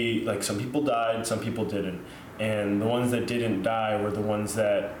some people died, some people didn't. And the ones that didn't die were the ones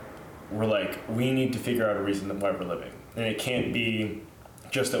that were we need to figure out a reason why we're living. And it can't be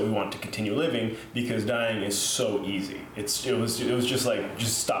just that we want to continue living, because dying is so easy. It was just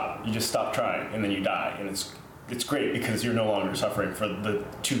just stop. You just stop trying, and then you die. And it's great because you're no longer suffering for the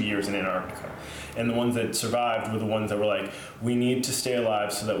 2 years in Antarctica. And the ones that survived were the ones that were we need to stay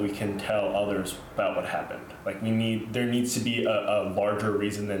alive so that we can tell others about what happened. There needs to be a larger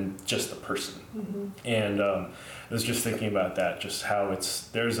reason than just the person. Mm-hmm. And I was just thinking about that, just how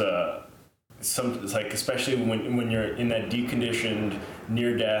especially when you're in that deconditioned,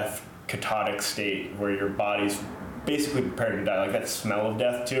 near-death, ketotic state where your body's basically preparing to die, that smell of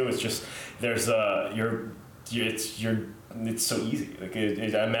death too. It's just it's so easy. I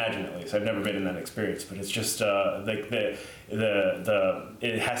imagine, at least I've never been in that experience, but it's just it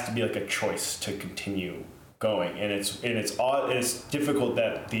has to be a choice to continue going, and it's difficult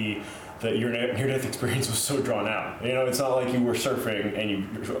that your near-death experience was so drawn out. It's not like you were surfing and you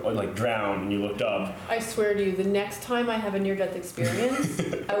drowned and you looked up. I swear to you, the next time I have a near-death experience,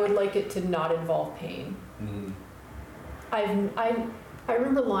 I would like it to not involve pain. Mm-hmm. I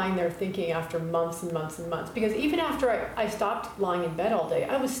remember lying there thinking after months and months and months, because even after I stopped lying in bed all day,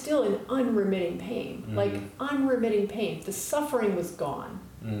 I was still in unremitting pain, mm-hmm. Unremitting pain. The suffering was gone.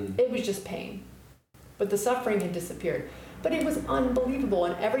 Mm-hmm. It was just pain, but the suffering had disappeared. But it was unbelievable,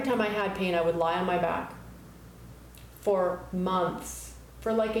 and every time I had pain, I would lie on my back for months,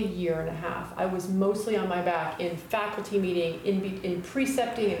 for a year and a half. I was mostly on my back in faculty meeting, in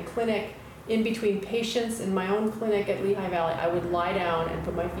precepting in clinic, in between patients in my own clinic at Lehigh Valley. I would lie down and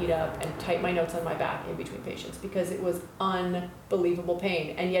put my feet up and type my notes on my back in between patients, because it was unbelievable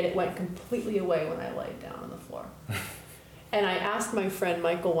pain, and yet it went completely away when I laid down on the floor. And I asked my friend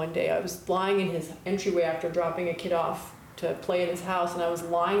Michael one day, I was lying in his entryway after dropping a kid off to play in his house, and I was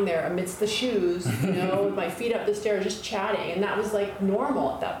lying there amidst the shoes, with my feet up the stairs, just chatting, and that was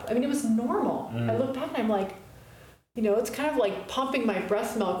normal at that point. I mean, it was normal. I look back and I'm like, it's kind of pumping my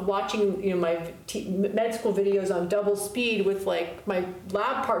breast milk, watching, my med school videos on double speed with my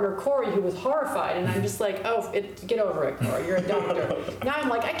lab partner, Corey, who was horrified. And I'm just get over it, Corey, you're a doctor. Now I'm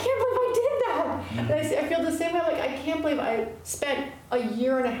I can't believe I did that. And I feel the same way, I can't believe I spent a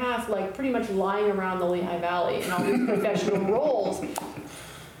year and a half, pretty much lying around the Lehigh Valley in all these professional roles.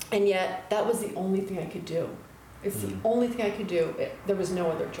 And yet that was the only thing I could do. It's the only thing I could do. There was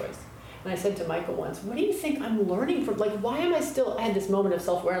no other choice. And I said to Michael once, what do you think I'm learning from? Like, why am I still, I had this moment of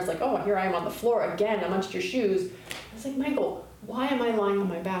self-awareness, like, oh, here I am on the floor again amongst your shoes. I was like, Michael, why am I lying on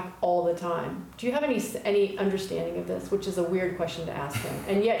my back all the time? Do you have any understanding of this? Which is a weird question to ask him.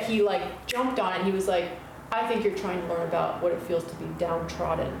 And yet he like jumped on it. He was like, I think you're trying to learn about what it feels to be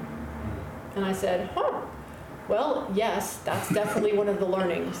downtrodden. And I said, well, yes, that's definitely one of the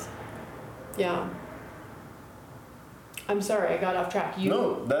learnings. Yeah. I'm sorry, I got off track.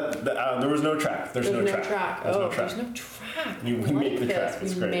 No, there was no track. There's no track. There's no track. We make the track.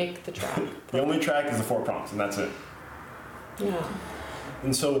 It's great. We make the track. The only track is the 4 prompts, and that's it. Yeah.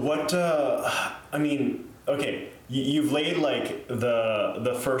 And so what, I mean, okay, you've laid like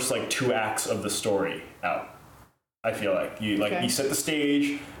the first like 2 acts of the story out. I feel like you set the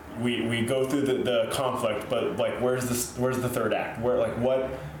stage. We go through the conflict, but like where's the third act? Where like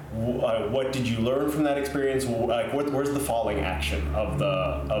what did you learn from that experience? Like where's the falling action of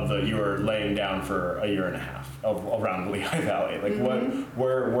the you were laying down for a year and a half around the Lehigh Valley? Like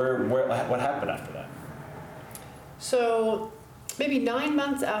what happened after that? So maybe 9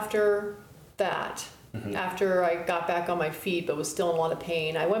 months after that, after I got back on my feet but was still in a lot of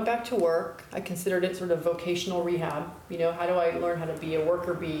pain, I went back to work. I considered it sort of vocational rehab. You know, how do I learn how to be a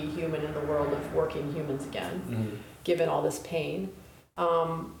worker bee human in the world of working humans again, given all this pain?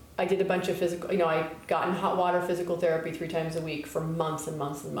 I did a bunch of physical, I got in hot water physical therapy 3 times a week for months and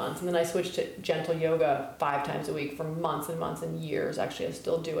months and months. And then I switched to gentle yoga 5 times a week for months and months and years. Actually, I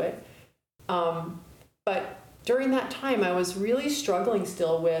still do it. But during that time, I was really struggling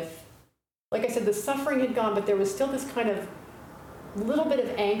still with, like I said, the suffering had gone, but there was still this kind of little bit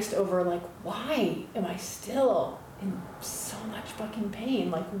of angst over like, why am I still in so much fucking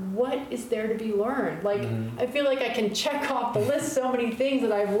pain? Like, what is there to be learned? Like, I feel like I can check off the list so many things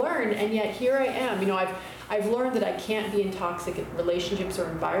that I've learned, and yet here I am. I've learned that I can't be in toxic relationships or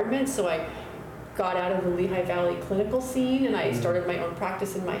environments, so I got out of the Lehigh Valley clinical scene, and I started my own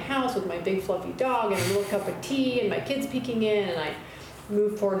practice in my house with my big fluffy dog and a little cup of tea and my kids peeking in, and I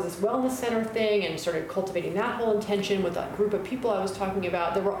moved forward this wellness center thing and started cultivating that whole intention with that group of people I was talking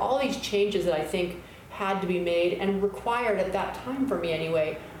about. There were all these changes that I think had to be made and required at that time for me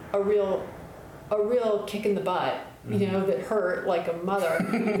anyway, a real kick in the butt, that hurt like a mother.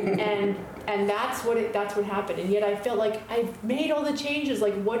 and that's what happened. And yet I felt like I've made all the changes.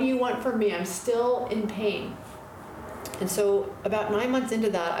 Like, what do you want from me? I'm still in pain. And so about 9 months into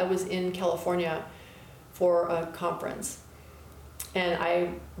that, I was in California for a conference. And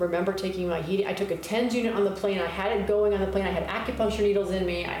I remember taking my heating. I took a TENS unit on the plane. I had it going on the plane. I had acupuncture needles in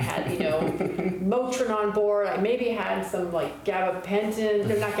me. I had, Motrin on board. I maybe had some like gabapentin.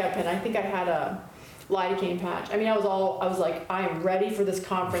 No, not gabapentin. I think I had a lidocaine patch. I mean, I was like, I am ready for this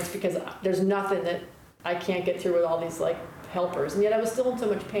conference because there's nothing that I can't get through with all these like helpers. And yet I was still in so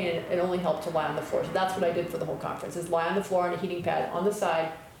much pain. It only helped to lie on the floor. So that's what I did for the whole conference: is lie on the floor on a heating pad on the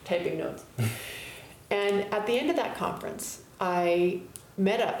side, typing notes. And at the end of that conference, I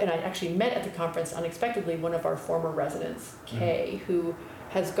actually met at the conference unexpectedly one of our former residents, Kay, who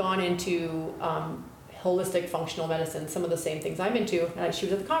has gone into holistic functional medicine, some of the same things I'm into, and she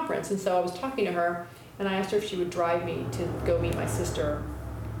was at the conference. And so I was talking to her, and I asked her if she would drive me to go meet my sister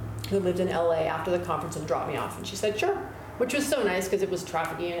who lived in LA after the conference and drop me off. And she said, sure, which was so nice because it was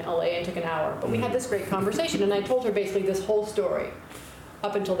trafficking in LA and took an hour. But we had this great conversation, and I told her basically this whole story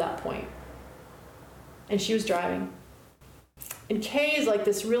up until that point. And she was driving. And Kay is like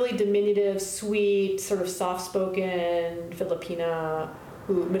this really diminutive, sweet, sort of soft-spoken Filipina,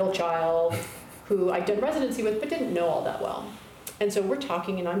 middle child, who I'd done residency with but didn't know all that well. And so we're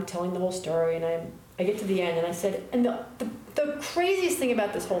talking, and I'm telling the whole story, and I get to the end, and I said, and the craziest thing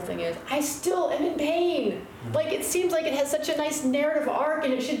about this whole thing is I still am in pain. Like, it seems like it has such a nice narrative arc,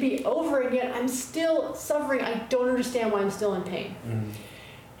 and it should be over, and yet I'm still suffering. I don't understand why I'm still in pain.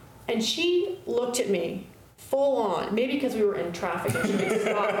 And she looked at me full on, maybe because we were in traffic and she didn't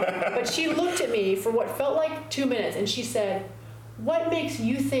stop, but she looked at me for what felt like 2 minutes, and she said, what makes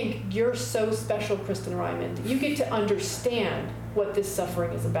you think you're so special, Kristen Ryman? You get to understand what this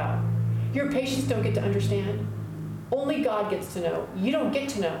suffering is about. Your patients don't get to understand. Only God gets to know. You don't get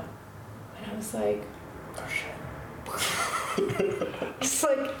to know. And I was like, oh shit. It's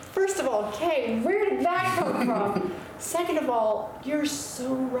like, first of all, Kay, where did that come from? Second of all, you're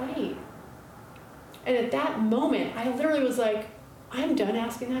so right. And at that moment, I literally was like, I'm done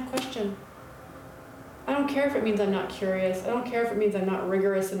asking that question. I don't care if it means I'm not curious. I don't care if it means I'm not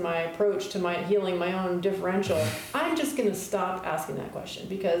rigorous in my approach to my healing my own differential. I'm just going to stop asking that question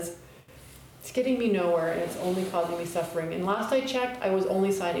because it's getting me nowhere and it's only causing me suffering. And last I checked, I was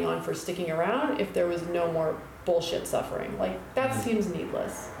only signing on for sticking around if there was no more bullshit suffering. Like, that seems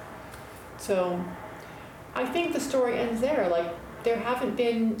needless. So I think the story ends there. Like, there haven't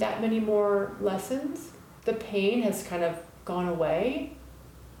been that many more lessons. The pain has kind of gone away,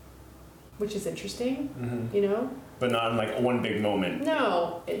 which is interesting, you know? But not in like one big moment.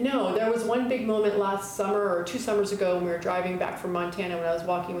 No. There was one big moment last summer or 2 summers ago when we were driving back from Montana when I was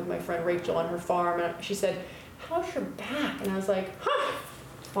walking with my friend Rachel on her farm, and she said, "How's your back?" And I was like,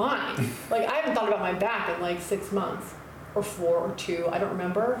 fine. Like, I haven't thought about my back in like 6 months or 4 or 2. I don't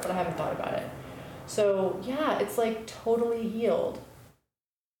remember, but I haven't thought about it. So yeah, it's like totally healed.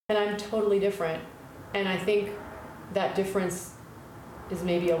 And I'm totally different. And I think that difference is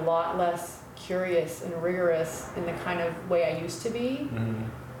maybe a lot less curious and rigorous in the kind of way I used to be.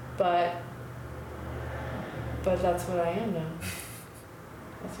 But that's what I am now.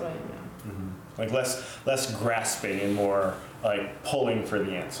 That's what I am now. Like less grasping and more like pulling for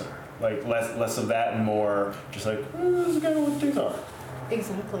the answer. Like less of that and more just like, this is kind of what things are.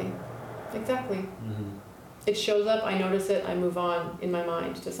 Exactly. It shows up, I notice it, I move on in my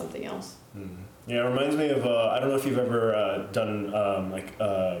mind to something else. Yeah, it reminds me of, I don't know if you've ever done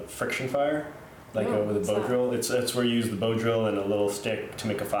friction fire, like with a bow drill. It's where you use the bow drill and a little stick to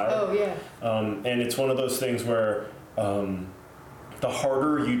make a fire. Oh, yeah. And it's one of those things where the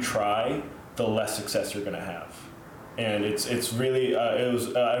harder you try, the less success you're going to have. And it's really,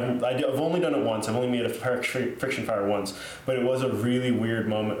 I've only done it once. I've only made a friction fire once, but it was a really weird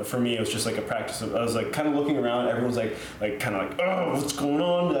moment. For me, it was just like a practice of, I was like kind of looking around, everyone's like kind of like, oh, what's going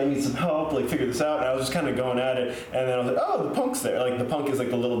on? I need some help, like figure this out. And I was just kind of going at it. And then I was like, oh, the punk's there. Like the punk is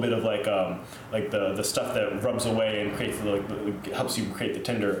like a little bit of like the stuff that rubs away and creates helps you create the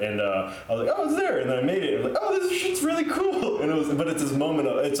tinder. And I was like, oh, it's there. And then I made it. I was like, oh, this shit's really cool. And but it's this moment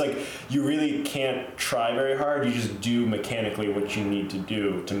of, it's like, you really can't try very hard. You just do mechanically what you need to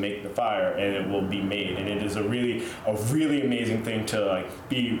do to make the fire, and it will be made. And it is a really amazing thing to like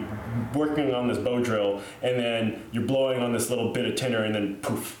be working on this bow drill, and then you're blowing on this little bit of tinder, and then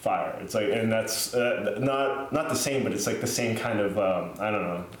poof, fire. It's like, and that's not the same, but it's like the same kind of I don't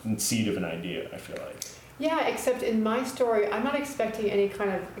know, seed of an idea, I feel like. Yeah, except in my story, I'm not expecting any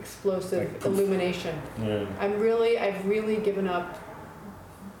kind of explosive like illumination. Yeah. I've really given up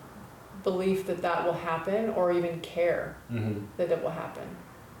belief that will happen, or even care that it will happen.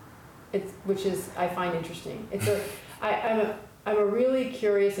 Which is, I find interesting. I'm a really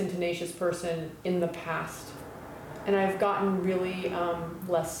curious and tenacious person in the past, and I've gotten really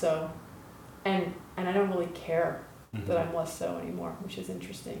less so, and I don't really care that I'm less so anymore, which is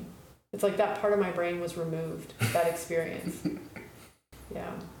interesting. It's like that part of my brain was removed, that experience. Yeah.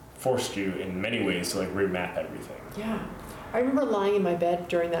 Forced you in many ways to like remap everything. Yeah. I remember lying in my bed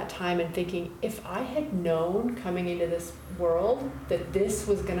during that time and thinking, if I had known coming into this world that this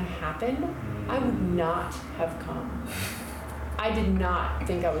was going to happen, I would not have come. I did not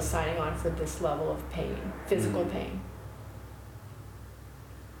think I was signing on for this level of pain, physical pain.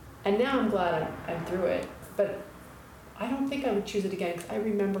 And now I'm glad I'm through it, but I don't think I would choose it again, because I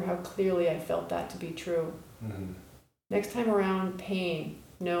remember how clearly I felt that to be true. Next time around, pain,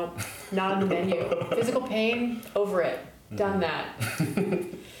 no, not on the menu. Physical pain, over it. Done that.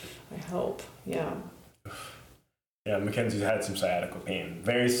 I hope. Yeah. Yeah, Mackenzie's had some sciatica pain,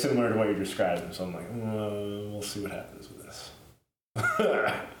 very similar to what you're describing. So I'm like, we'll see what happens with this.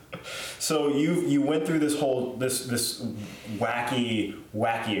 So you went through this whole this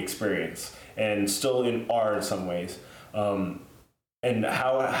wacky experience, and still are in some ways. And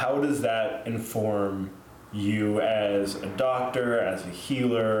how does that inform you as a doctor, as a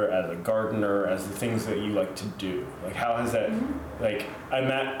healer, as a gardener, as the things that you like to do? Like, how has that, like,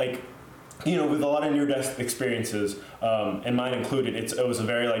 I'm at, like, you know, with a lot of near-death experiences, and mine included, it was a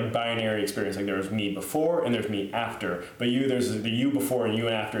very, like, binary experience. Like, there was me before and there's me after. But there's the you before and you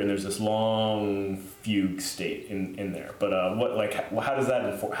after, and there's this long fugue state in there. But how does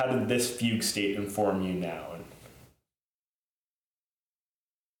that how did this fugue state inform you now?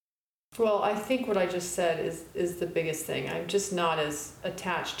 Well, I think what I just said is the biggest thing. I'm just not as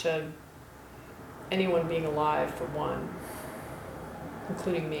attached to anyone being alive, for one,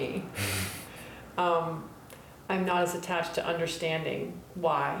 including me. I'm not as attached to understanding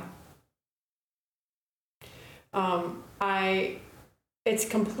why. It's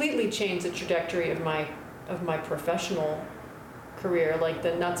completely changed the trajectory of my professional career, like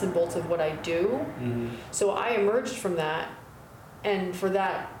the nuts and bolts of what I do. So I emerged from that. And for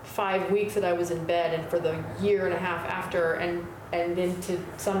that 5 weeks that I was in bed, and for the 1.5 years after, and then to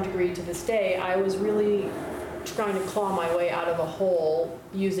some degree to this day, I was really trying to claw my way out of a hole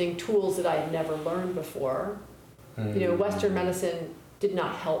using tools that I had never learned before. You know, Western medicine did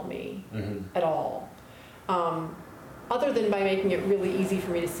not help me at all. other than by making it really easy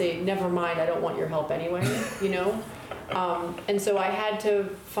for me to say, never mind, I don't want your help anyway, you know? And so I had to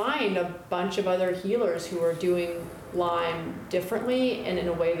find a bunch of other healers who were doing Lyme differently and in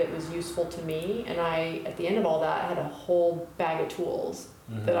a way that was useful to me. And I, at the end of all that, had a whole bag of tools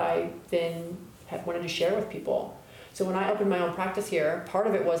that I then wanted to share with people. So when I opened my own practice here, part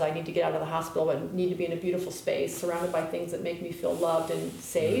of it was I need to get out of the hospital, but need to be in a beautiful space, surrounded by things that make me feel loved and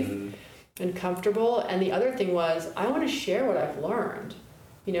safe and comfortable. And the other thing was, I want to share what I've learned.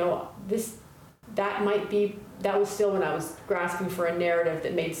 You know, that was still when I was grasping for a narrative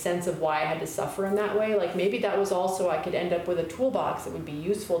that made sense of why I had to suffer in that way. Like maybe that was also, I could end up with a toolbox that would be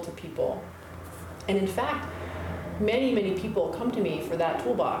useful to people. And in fact, many, many people come to me for that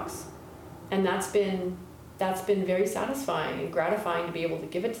toolbox. And that's been very satisfying and gratifying to be able to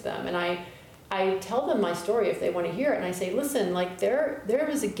give it to them. And I tell them my story if they want to hear it, and I say, listen, like there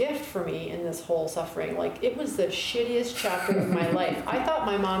was a gift for me in this whole suffering. Like it was the shittiest chapter of my life. I thought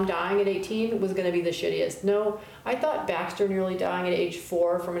my mom dying at 18 was going to be the shittiest. No, I thought Baxter nearly dying at age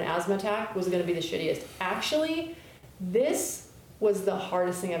 4 from an asthma attack was going to be the shittiest. Actually, this was the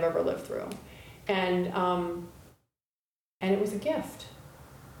hardest thing I've ever lived through. And it was a gift.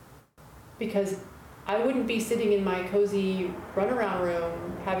 Because I wouldn't be sitting in my cozy runaround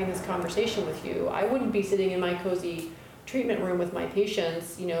room having this conversation with you. I wouldn't be sitting in my cozy treatment room with my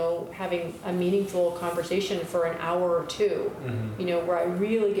patients, you know, having a meaningful conversation for an hour or two, you know, where I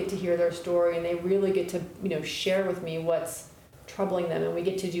really get to hear their story and they really get to, you know, share with me what's troubling them, and we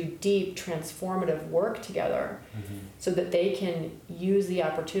get to do deep transformative work together so that they can use the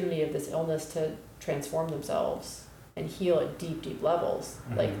opportunity of this illness to transform themselves and heal at deep, deep levels.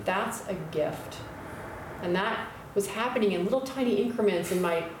 Like that's a gift. And that was happening in little tiny increments in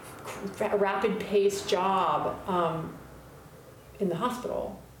my rapid pace job in the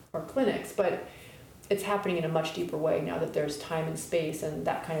hospital or clinics, but it's happening in a much deeper way now that there's time and space and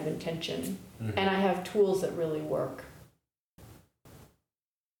that kind of intention. And I have tools that really work.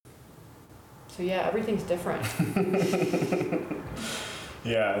 So yeah, everything's different.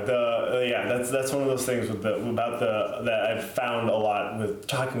 That's one of those things that I've found a lot with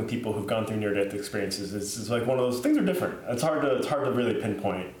talking with people who've gone through near-death experiences. It's like one of those things are different. It's hard to really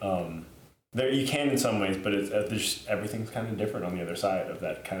pinpoint. There you can in some ways, but there's everything's kind of different on the other side of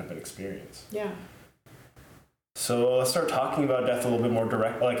that kind of an experience. Yeah. So let's start talking about death a little bit more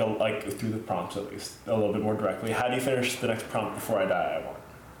direct, like through the prompts at least, a little bit more directly. How do you finish the next prompt? Before I die, I want.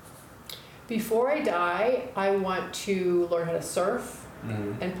 Before I die, I want to learn how to surf.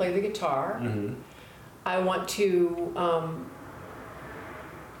 And play the guitar. I want to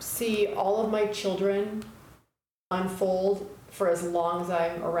see all of my children unfold for as long as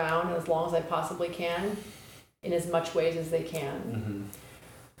I'm around and as long as I possibly can, in as much ways as they can.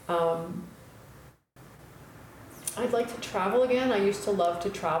 I'd like to travel again. I used to love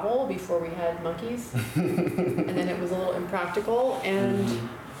to travel before we had monkeys, and then it was a little impractical. And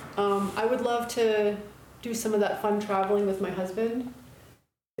I would love to do some of that fun traveling with my husband.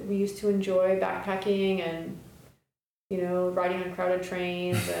 We used to enjoy backpacking and, you know, riding on crowded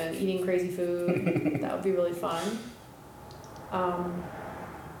trains and eating crazy food. That would be really fun.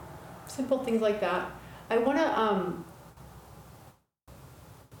 Simple things like that. I want to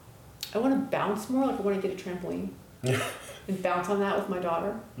bounce more. Like I want to get a trampoline and bounce on that with my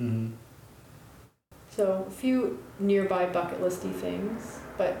daughter. So a few nearby bucket listy things,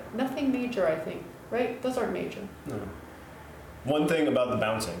 but nothing major, I think. Right? Those aren't major. No. One thing about the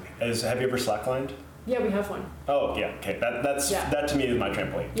bouncing is, have you ever slacklined? Yeah, we have one. Oh, yeah. Okay, that to me is my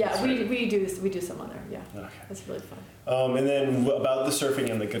trampoline. Yeah, we do some on there. Yeah, okay. That's really fun. And then about the surfing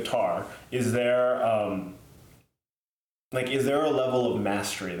and the guitar, is there a level of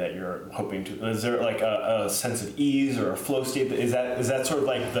mastery that you're hoping to? Is there like a sense of ease or a flow state? Is that sort of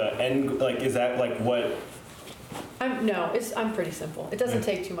like the end? Like is that like what? I'm pretty simple. It doesn't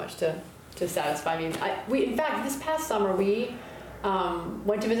take too much to satisfy me. In fact, this past summer we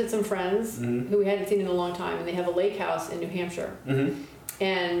went to visit some friends who we hadn't seen in a long time, and they have a lake house in New Hampshire.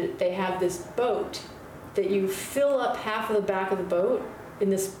 And they have this boat that you fill up half of the back of the boat in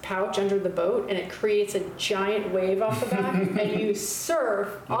this pouch under the boat, and it creates a giant wave off the back, and you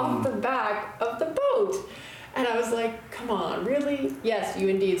surf off the back of the boat. And I was like, come on, really? Yes, you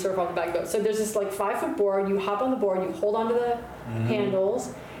indeed surf off the back of the boat. So there's this like 5-foot board, you hop on the board, you hold onto the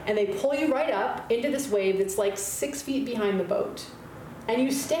handles, and they pull you right up into this wave that's like 6 feet behind the boat. And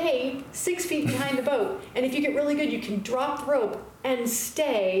you stay 6 feet behind the boat. And if you get really good, you can drop the rope and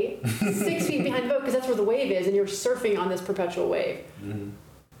stay 6 feet behind the boat, because that's where the wave is, and you're surfing on this perpetual wave.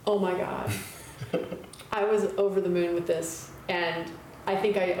 Oh my God. I was over the moon with this. And I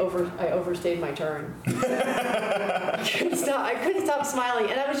think I overstayed my turn. I couldn't stop smiling,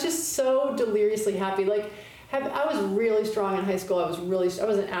 and I was just so deliriously happy. Like, I was really strong in high school. I was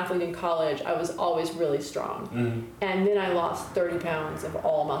an athlete in college. I was always really strong. Mm-hmm. And then I lost 30 pounds of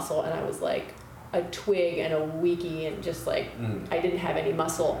all muscle, and I was like a twig and a weakie, and just like I didn't have any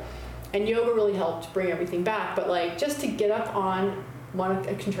muscle. And yoga really helped bring everything back. But like, just to get up on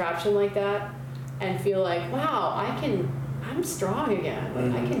a contraption like that and feel like, wow, I'm strong again.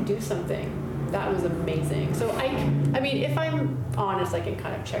 Like, I can do something. That was amazing. So I mean, if I'm honest, I can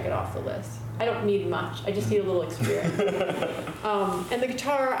kind of check it off the list. I don't need much. I just need a little experience. And the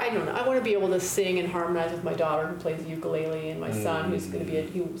guitar, I don't know. I want to be able to sing and harmonize with my daughter who plays the ukulele, and my son who's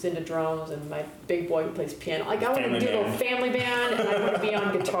into drums, and my big boy who plays piano. Like, I want to do a little family band, and I want to be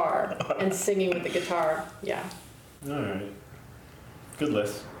on guitar and singing with the guitar. Yeah. All right. Good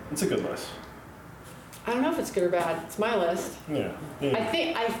list. It's a good list. I don't know if it's good or bad. It's my list. Yeah. I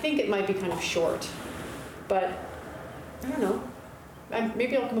think it might be kind of short, but I don't know.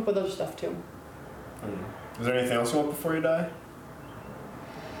 Maybe I'll come up with other stuff too. Is there anything else you want before you die?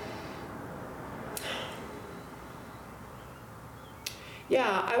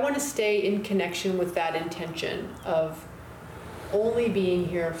 Yeah, I want to stay in connection with that intention of only being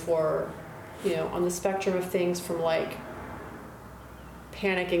here for, on the spectrum of things from like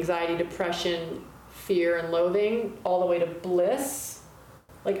panic, anxiety, depression, fear, and loathing, all the way to bliss.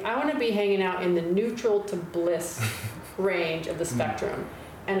 Like, I want to be hanging out in the neutral to bliss range of the spectrum.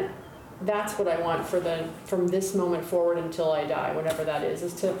 And that's what I want from this moment forward until I die, whenever that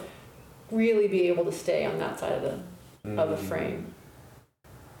is to really be able to stay on that side of the frame.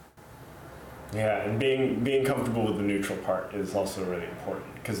 Yeah, and being comfortable with the neutral part is also really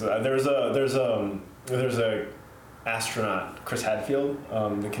important, because there's a astronaut, Chris Hadfield,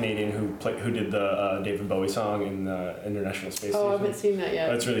 the Canadian who did the David Bowie song in the International Space Station. Oh, I haven't seen that yet.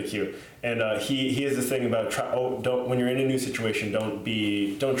 That's really cute. And he has this thing about when you're in a new situation, don't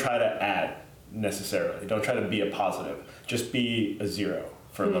try to add necessarily. Don't try to be a positive. Just be a zero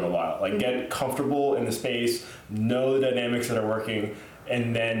for a little while. Like, get comfortable in the space, know the dynamics that are working,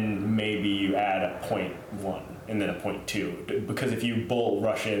 and then maybe you add a 0.1 and then a 0.2. Because if you bull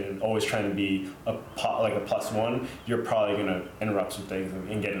rush in, always trying to be a +1, you're probably going to interrupt some things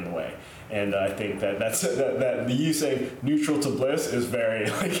and get in the way. And I think that you saying neutral to bliss is very,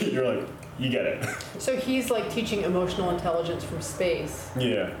 like, you're like, you get it. So he's like teaching emotional intelligence from space.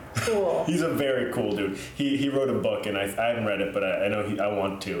 Yeah. Cool. He's a very cool dude. He wrote a book, and I haven't read it, but I know I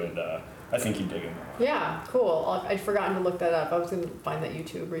want to, and I think he'd dig it. Yeah, cool. I'd forgotten to look that up. I was going to find that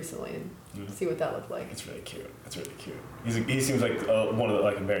YouTube recently and see what that looked like. It's really cute. He seems like one of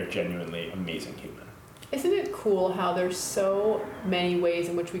a very genuinely amazing human. Isn't it cool how there's so many ways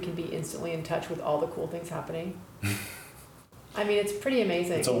in which we can be instantly in touch with all the cool things happening? I mean, it's pretty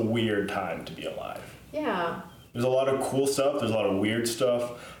amazing. It's a weird time to be alive. Yeah. There's a lot of cool stuff. There's a lot of weird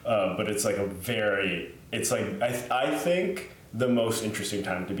stuff, but it's like I think the most interesting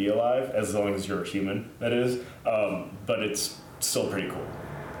time to be alive, as long as you're a human, that is. But it's still pretty cool.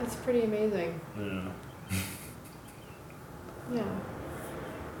 It's pretty amazing. Yeah. Yeah.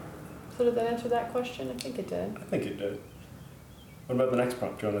 So did that answer that question? I think it did. I think it did. What about the next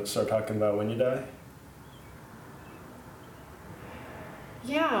prompt? Do you want to start talking about when you die?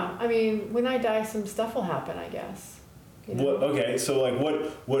 Yeah, I mean, when I die, some stuff will happen, I guess. Okay, so like,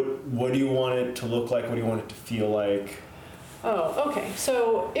 what do you want it to look like? What do you want it to feel like? Oh, okay.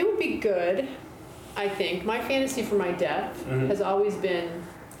 So it would be good, I think. My fantasy for my death has always been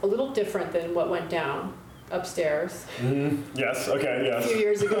a little different than what went down upstairs. Yes, okay, yes. A few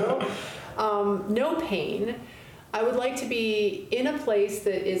years ago. No pain. I would like to be in a place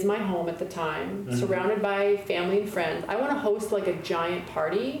that is my home at the time, surrounded by family and friends. I want to host like a giant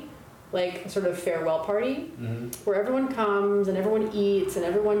party, like a sort of farewell party, where everyone comes and everyone eats and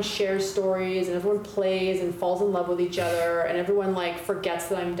everyone shares stories and everyone plays and falls in love with each other and everyone like forgets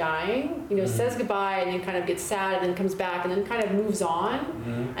that I'm dying, says goodbye and then kind of gets sad and then comes back and then kind of moves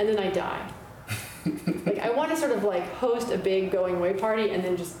on and then I die. Like, I want to sort of like host a big going away party and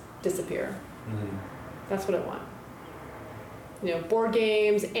then just disappear. That's what I want. Board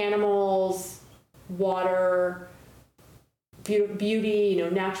games, animals, water, beauty,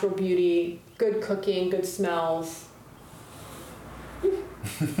 natural beauty, good cooking, good smells.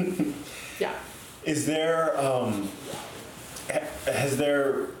 Yeah. Is there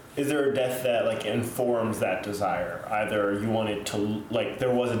is there a death that like informs that desire? Either you want it to, like, there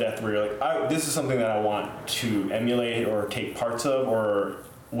was a death where you're like, this is something that I want to emulate or take parts of, or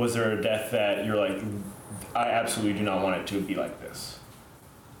was there a death that you're like, I absolutely do not want it to be like this?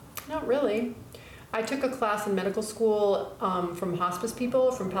 Not really. I took a class in medical school from hospice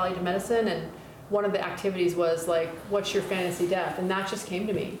people, from palliative medicine, and one of the activities was like, what's your fantasy death? And that just came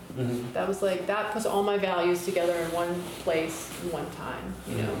to me. Mm-hmm. That was like, that puts all my values together in one place, in one time,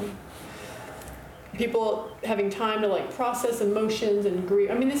 you know? People having time to like process emotions and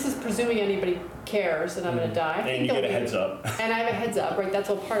grieve. I mean, this is presuming anybody cares that I'm going to die. And you get a heads up. And I have a heads up, right? That's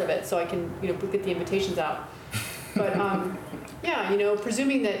all part of it. So I can, you know, get the invitations out. But yeah, you know,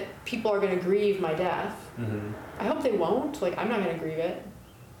 presuming that people are going to grieve my death, I hope they won't. Like, I'm not going to grieve it,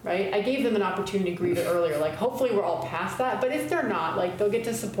 right? I gave them an opportunity to grieve it earlier. Like, hopefully we're all past that. But if they're not, like, they'll get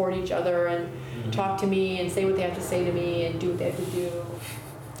to support each other and talk to me and say what they have to say to me and do what they have to do.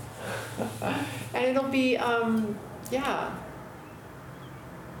 And it'll be, yeah,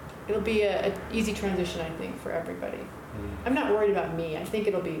 it'll be a easy transition, I think, for everybody. I'm not worried about me. I think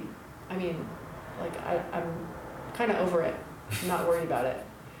it'll be, I mean, like, I'm kind of over it. I'm not worried about it.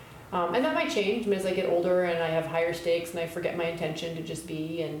 And that might change as I get older and I have higher stakes and I forget my intention to just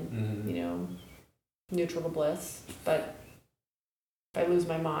be and, you know, neutral to bliss. But if I lose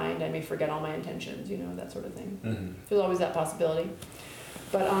my mind, I may forget all my intentions, you know, that sort of thing. There's always that possibility.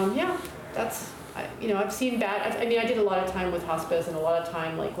 But yeah, that's, you know, I've seen bad, I mean, I did a lot of time with hospice and a lot of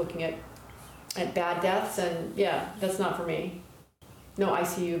time like looking at bad deaths, and yeah, that's not for me. No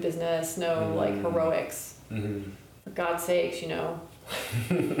ICU business, no like heroics. For God's sakes, you know,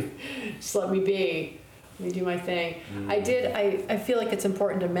 just let me be. Let me do my thing. I feel like it's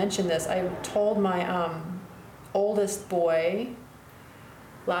important to mention this. I told my oldest boy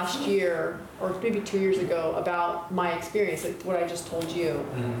last year, or maybe 2 years ago, about my experience, like what I just told you.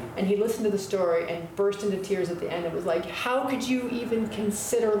 And he listened to the story and burst into tears at the end. It was like, how could you even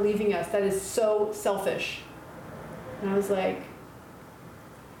consider leaving us? That is so selfish. And I was like,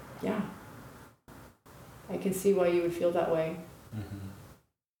 yeah, I can see why you would feel that way.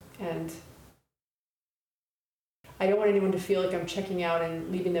 And I don't want anyone to feel like I'm checking out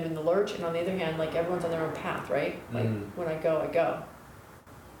and leaving them in the lurch. And on the other hand, like, everyone's on their own path, right? Like, when I go, I go.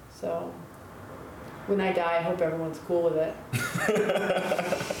 So when I die, I hope everyone's cool with it.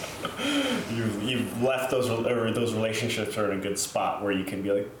 You've left those relationships are in a good spot where you can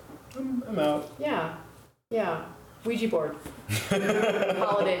be like, I'm out. Yeah. Ouija board.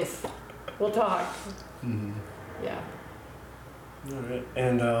 Holidays. We'll talk. Yeah. All right.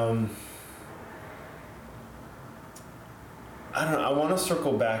 And I don't know. I want to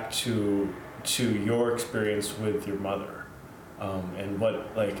circle back to your experience with your mother. And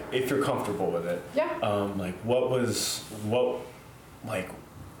what, like, if you're comfortable with it. Yeah.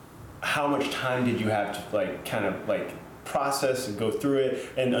 How much time did you have to, like, kind of, like, process and go through it,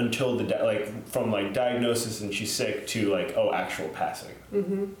 and until from, like, diagnosis and she's sick to, like, actual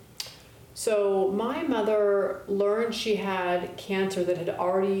passing? So my mother learned she had cancer that had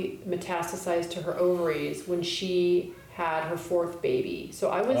already metastasized to her ovaries when she had her fourth baby. So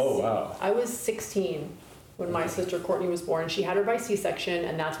I was 16 when my sister Courtney was born. She had her by C-section,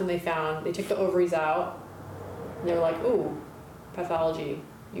 and that's when they took the ovaries out, and they were like, ooh, pathology.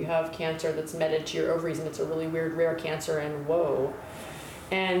 You have cancer that's meted to your ovaries, and it's a really weird, rare cancer, and whoa.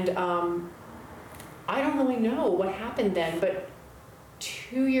 And I don't really know what happened then, but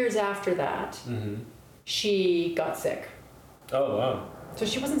 2 years after that, she got sick. Oh, wow. So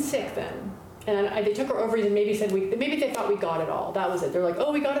she wasn't sick then. And they took her ovaries and maybe they thought we got it all. That was it. They're like,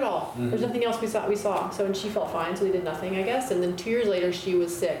 oh, we got it all. There's nothing else we saw. So, and she felt fine, so they did nothing, I guess. And then 2 years later, she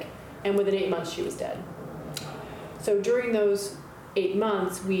was sick. And within 8 months, she was dead. So during those 8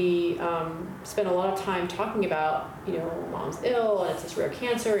 months, we spent a lot of time talking about, you know, mom's ill and it's this rare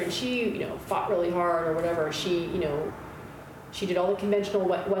cancer. And she, you know, fought really hard or whatever. She, you know, she did all the conventional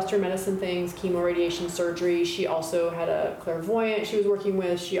Western medicine things, chemo, radiation, surgery. She also had a clairvoyant she was working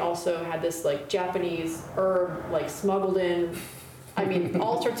with. She also had this like Japanese herb like smuggled in. I mean,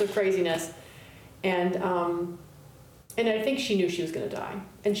 all sorts of craziness. And I think she knew she was going to die.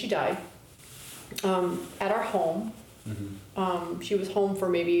 And she died at our home. She was home for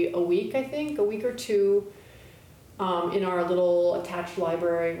maybe a week or two. In our little attached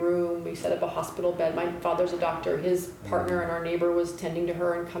library room, we set up a hospital bed. My father's a doctor. His partner and our neighbor was tending to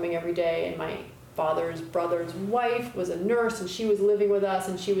her and coming every day. And my father's brother's wife was a nurse, and she was living with us,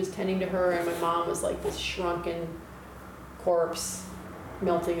 and she was tending to her. And my mom was like this shrunken corpse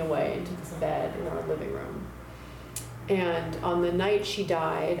melting away into this bed in our living room. And on the night she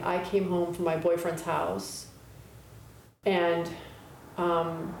died, I came home from my boyfriend's house, and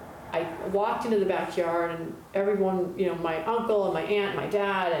I walked into the backyard, and everyone, you know, my uncle and my aunt and my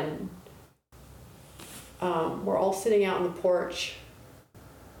dad, and we're all sitting out on the porch,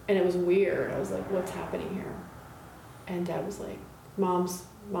 and it was weird. I was like, what's happening here? And Dad was like, Mom's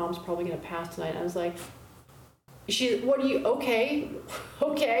mom's probably going to pass tonight. I was like, what are you, okay?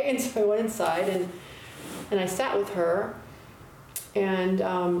 Okay. And so I went inside and I sat with her. And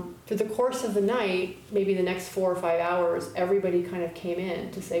through the course of the night, maybe the next 4 or 5 hours, everybody kind of came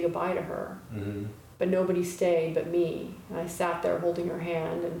in to say goodbye to her. Mm-hmm. But nobody stayed but me. And I sat there holding her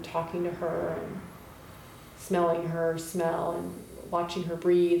hand and talking to her and smelling her smell and watching her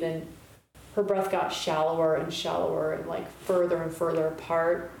breathe. And her breath got shallower and shallower and like further and further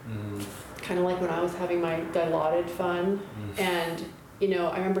apart. Mm-hmm. Kind of like when I was having my Dilaudid fun. Mm-hmm. And, you know,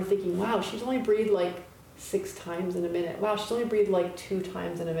 I remember thinking, wow, she's only breathed like 6 times in a minute. Wow, she's only breathed like 2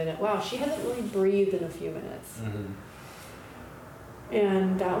 times in a minute. Wow, she hasn't really breathed in a few minutes. Mm-hmm.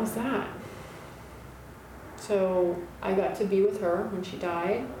 And that was that. So I got to be with her when she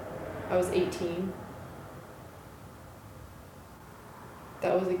died. I was 18.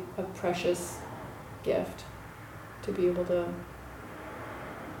 That was a precious gift to be able to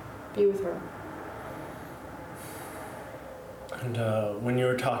be with her. And when you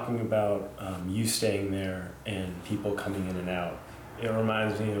were talking about you staying there and people coming in and out, it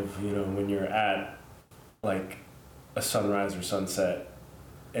reminds me of, you know, when you're at like a sunrise or sunset,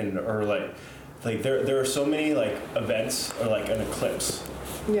 and or like there are so many like events or like an eclipse,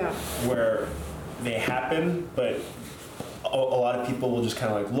 yeah, where they happen, but a lot of people will just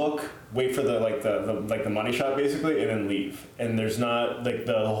kind of like look, wait for the money shot basically, and then leave. And there's not like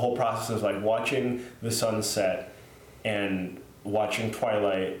the whole process of like watching the sunset and watching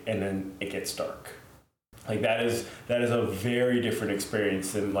twilight, and then it gets dark. Like that is a very different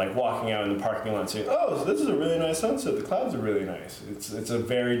experience than like walking out in the parking lot and saying, oh, so this is a really nice sunset, the clouds are really nice. It's a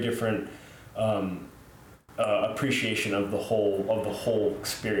very different appreciation of the whole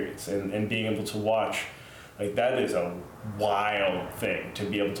experience, and being able to watch, like that is a wild thing, to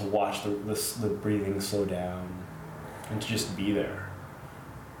be able to watch the breathing slow down and to just be there.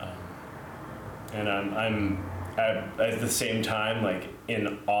 And I'm at the same time like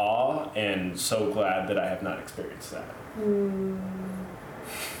in awe and so glad that I have not experienced that.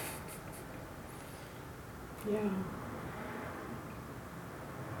 Yeah.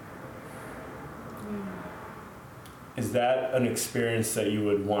 Is that an experience that you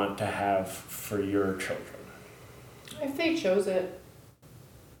would want to have for your children? If they chose it,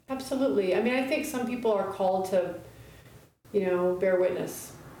 absolutely. I mean, I think some people are called to, you know, bear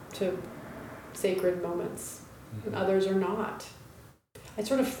witness to sacred moments, and others are not. I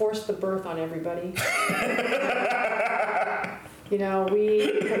sort of forced the birth on everybody. You know,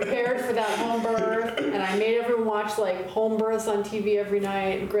 we prepared for that home birth, and I made everyone watch like home births on TV every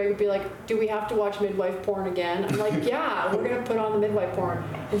night. And Greg would be like, do we have to watch midwife porn again? I'm like, yeah, we're going to put on the midwife porn.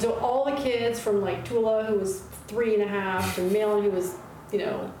 And so all the kids from like Tula, who was 3.5, to Malin, who was, you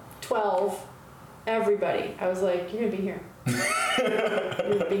know, 12, everybody, I was like, you're going to be here. You're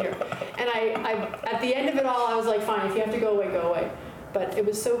going to be here. And I, at the end of it all, I was like, fine, if you have to go away, go away. But it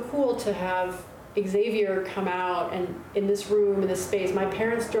was so cool to have Xavier come out and in this room, in this space. My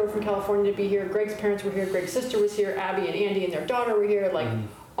parents drove from California to be here. Greg's parents were here. Greg's sister was here. Abby and Andy and their daughter were here. Like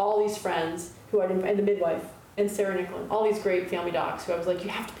all these friends who and the midwife and Sarah Nicklin, all these great family docs who I was like, you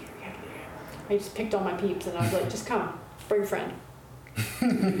have to be here, you have to be here. I just picked all my peeps and I was like, just come, bring a friend.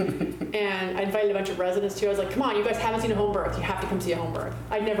 And I invited a bunch of residents too. I was like, come on, you guys haven't seen a home birth. You have to come see a home birth.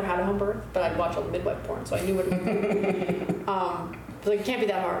 I'd never had a home birth, but I'd watch all the midwife porn, so I knew what it was. I was like, it can't be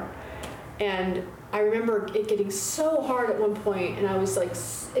that hard. And I remember it getting so hard at one point, and I was like,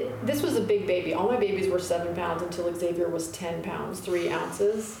 this was a big baby. All my babies were 7 pounds until Xavier was 10 pounds, 3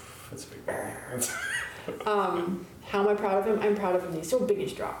 ounces. That's big. How am I proud of him? I'm proud of him. He's so big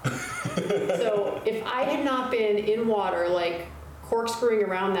as drop. So if I had not been in water, like corkscrewing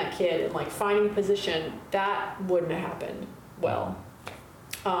around that kid and like finding a position, that wouldn't have happened well.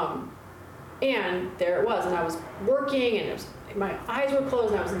 And there it was, and I was working, and it was, my eyes were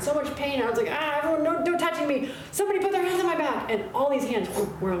closed, and I was in so much pain. I was like, everyone, no touching me. Somebody put their hands on my back. And all these hands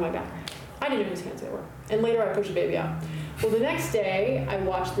were on my back. I didn't know whose hands they were. And later I pushed the baby out. Well, the next day I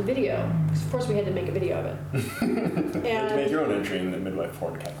watched the video, because of course we had to make a video of it. And you had to make your own entry in the midwife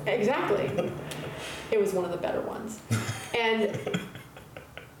porn category. Exactly. It was one of the better ones. And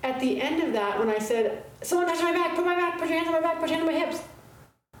at the end of that, when I said, someone touch my back, put your hands on my back, put your hands on my hips.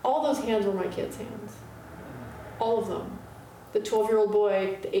 All those hands were my kids' hands. All of them. The 12-year-old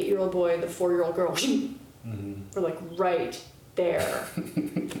boy, the 8-year-old boy, the 4-year-old girl, were like right there.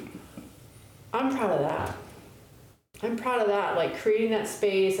 I'm proud of that. I'm proud of that, like creating that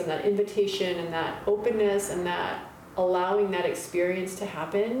space and that invitation and that openness and that allowing that experience to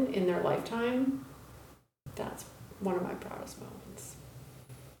happen in their lifetime. That's one of my proudest moments.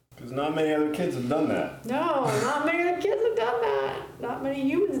 Because not many other kids have done that. No, not many other kids have done that. Not many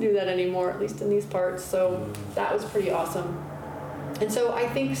humans do that anymore, at least in these parts. So that was pretty awesome. And so I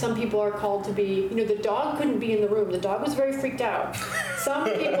think some people are called to be, the dog couldn't be in the room. The dog was very freaked out. Some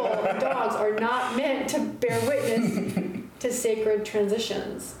people, dogs, are not meant to bear witness to sacred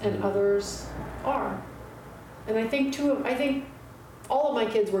transitions, and others are. And I think all of my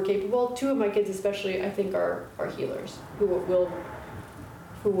kids were capable. 2 of my kids especially, I think, are healers who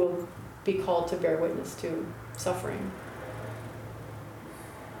will be called to bear witness to suffering.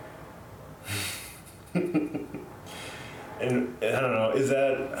 And I don't know, is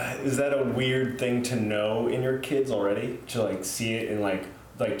that a weird thing to know in your kids already? To like see it and like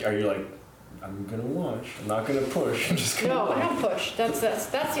are you like, I'm gonna watch, I'm not gonna push, I'm just gonna No, I don't push. That's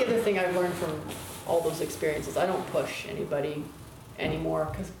the other thing I've learned from all those experiences. I don't push anybody anymore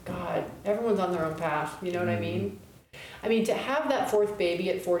because God, everyone's on their own path. You know what I mean? I mean, to have that 4th baby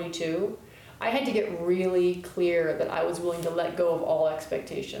at 42, I had to get really clear that I was willing to let go of all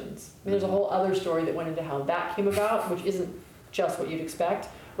expectations. I mean, there's a whole other story that went into how that came about, which isn't just what you'd expect.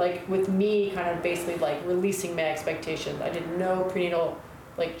 Like with me kind of basically like releasing my expectations. I did no prenatal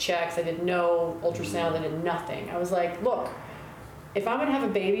like checks. I did no ultrasound. I did nothing. I was like, look, if I'm gonna have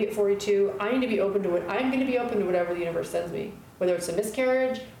a baby at 42, I need to be open to it. I'm gonna be open to whatever the universe sends me. Whether it's a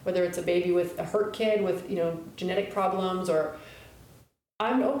miscarriage, whether it's a baby with a hurt kid with, genetic problems, or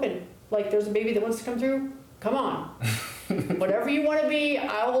I'm open. Like, there's a baby that wants to come through, come on. Whatever you want to be,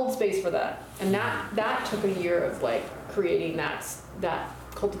 I'll hold space for that. And that took a year of, like, creating that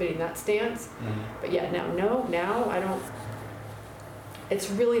cultivating that stance. But yeah, now I don't. It's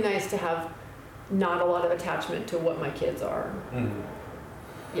really nice to have not a lot of attachment to what my kids are.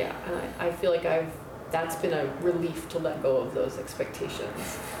 Yeah, and I feel like that's been a relief to let go of those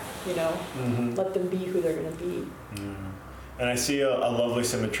expectations, let them be who they're going to be. And I see a lovely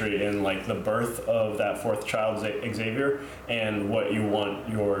symmetry in like the birth of that 4th child, Xavier, and what you want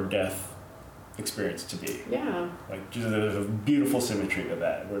your death experience to be. Yeah. Like there's a beautiful symmetry to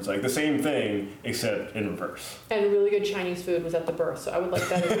that, where it's like the same thing except in reverse. And really good Chinese food was at the birth, so I would like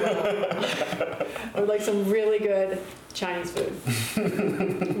that as well. I would like some really good Chinese food.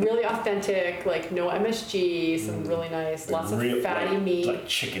 Really authentic, like no MSG, some really nice, lots of fatty meat. Like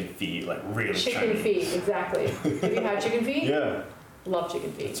chicken feet, like real chicken Chinese. Feet, exactly. Have you had chicken feet? Yeah. Love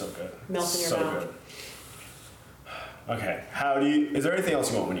chicken feet. It's so good. Melt in your mouth. Good. Okay, is there anything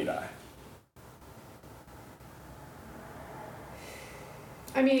else you want when you die?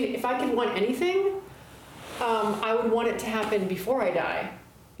 I mean, if I could want anything, I would want it to happen before I die.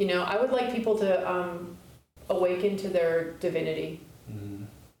 I would like people to awaken to their divinity.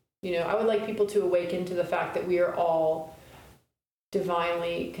 I would like people to awaken to the fact that we are all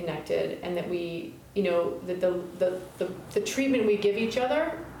divinely connected, and that we, that the treatment we give each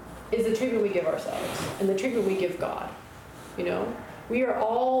other is the treatment we give ourselves, and the treatment we give God. We are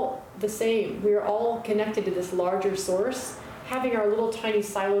all the same. We are all connected to this larger source, having our little tiny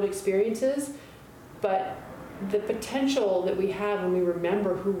siloed experiences, but the potential that we have when we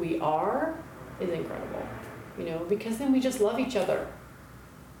remember who we are is incredible, because then we just love each other.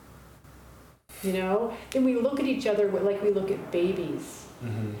 Then we look at each other like we look at babies.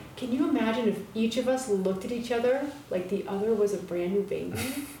 Can you imagine if each of us looked at each other like the other was a brand new baby?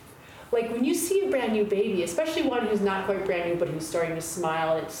 Like when you see a brand new baby, especially one who's not quite brand new, but who's starting to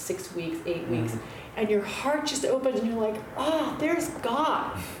smile at 6 weeks, 8 weeks, and your heart just opens and you're like, oh, there's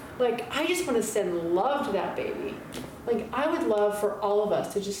God. Like, I just want to send love to that baby. Like, I would love for all of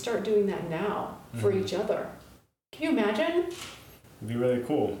us to just start doing that now for each other. Can you imagine? It'd be really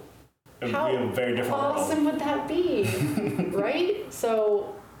cool. It would How be a very different awesome world. would that be? Right?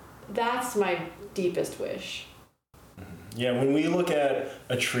 So that's my deepest wish. Yeah, when we look at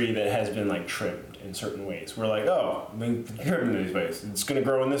a tree that has been like trimmed in certain ways, we're like, oh, we trimmed in these ways. It's gonna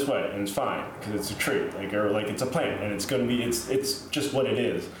grow in this way, and it's fine because it's a tree, or it's a plant, and it's gonna be, it's just what it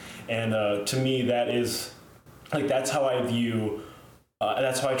is. And to me, that is like that's how I view.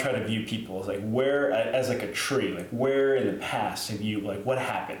 That's how I try to view people. Is like where, as like a tree, like where in the past have you, like what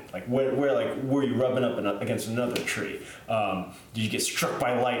happened? Like where like were you rubbing up against another tree? Did you get struck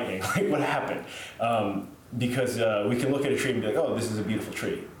by lightning? Like what happened? Because we can look at a tree and be like, oh, this is a beautiful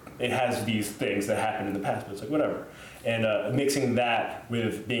tree. It has these things that happened in the past, but it's like whatever. And mixing that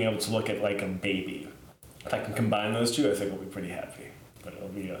with being able to look at like a baby, if I can combine those two, I think I'll be pretty happy. But it'll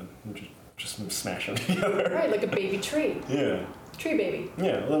be just smash them together. Right, like a baby tree. Yeah. Tree baby.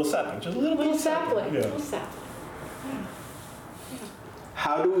 Yeah, a little sapling, just a little sapling. Yeah. Little sapling. Yeah.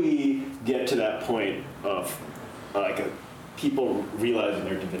 How do we get to that point of people realizing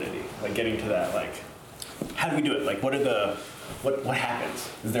their divinity, like getting to that, like how do we do it? Like what are the what happens?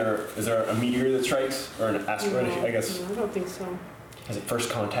 Is there a meteor that strikes or an asteroid? No, I guess. no, I don't think so. Is it first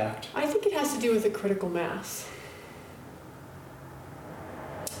contact? I think it has to do with a critical mass.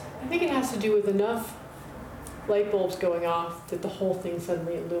 I think it has to do with enough light bulbs going off that the whole thing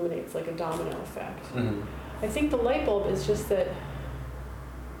suddenly illuminates like a domino effect. Mm-hmm. I think the light bulb is just that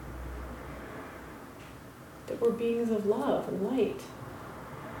we're beings of love and light.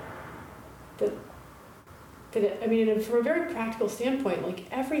 I mean, from a very practical standpoint, like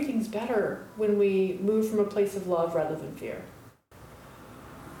everything's better when we move from a place of love rather than fear.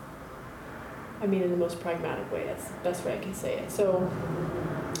 I mean, in the most pragmatic way, that's the best way I can say it. So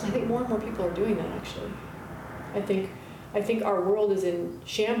I think more and more people are doing that, actually. I think our world is in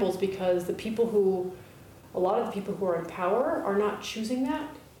shambles because a lot of the people who are in power are not choosing that,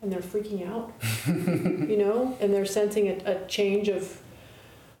 and they're freaking out, and they're sensing a change of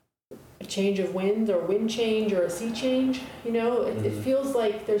wind or wind change or a sea change. It feels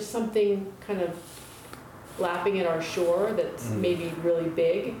like there's something kind of lapping at our shore that's maybe really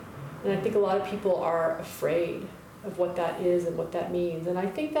big, and I think a lot of people are afraid of what that is and what that means, and I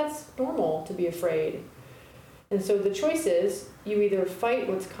think that's normal to be afraid. And so the choice is you either fight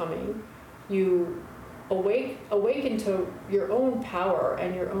what's coming, you awaken to your own power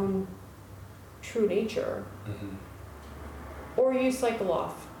and your own true nature, or you cycle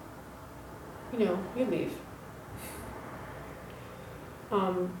off. You leave.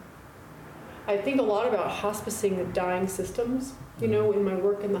 I think a lot about hospicing the dying systems, in my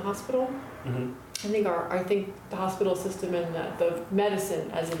work in the hospital. I think the hospital system and the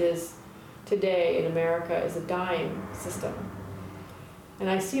medicine as it is today in America is a dying system. And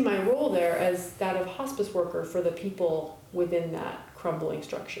I see my role there as that of hospice worker for the people within that crumbling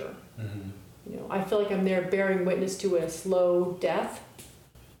structure. I feel like I'm there bearing witness to a slow death.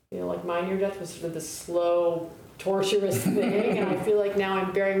 Like my near death was sort of this slow, torturous thing, and I feel like now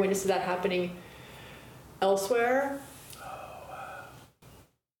I'm bearing witness to that happening elsewhere.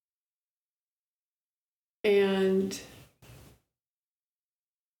 And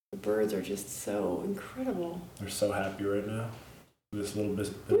the birds are just so incredible. They're so happy right now. This little bit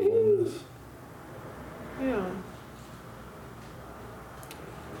of warmness. Yeah.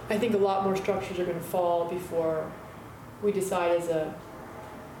 I think a lot more structures are going to fall before we decide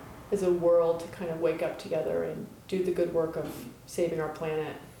as a world to kind of wake up together and do the good work of saving our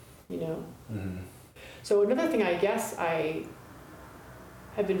planet, So another thing I guess I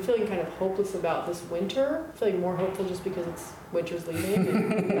have been feeling kind of hopeless about this winter, feeling more hopeful just because winter's leaving,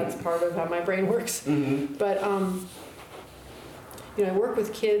 and that's part of how my brain works. But, I work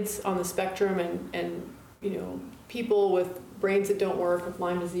with kids on the spectrum and people with brains that don't work, with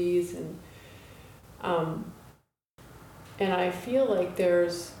Lyme disease, and I feel like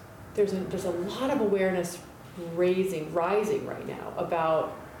there's a lot of awareness rising right now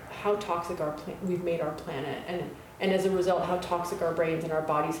about how toxic we've made our planet, and as a result, how toxic our brains and our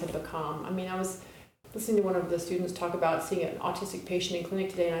bodies have become. I mean, I was listening to one of the students talk about seeing an autistic patient in clinic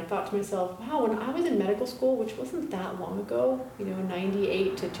today, and I thought to myself, wow, when I was in medical school, which wasn't that long ago,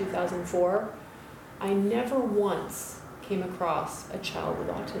 98 to 2004, I never once came across a child with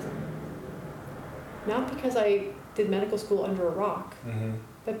autism. Not because I did medical school under a rock,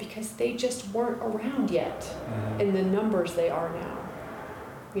 but because they just weren't around yet in the numbers they are now.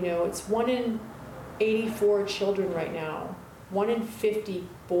 It's 1 in 84 children right now, 1 in 50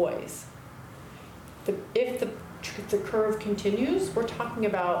 boys. If the curve continues, we're talking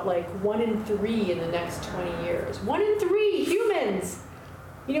about like 1 in 3 in the next 20 years. 1 in 3 humans!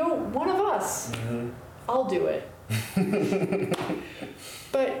 One of us. I'll do it.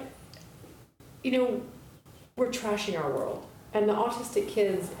 But, we're trashing our world. And the autistic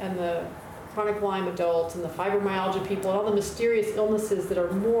kids and the chronic Lyme adults and the fibromyalgia people and all the mysterious illnesses that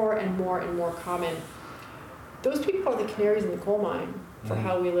are more and more and more common, those people are the canaries in the coal mine for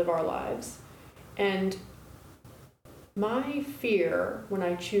how we live our lives. And my fear, when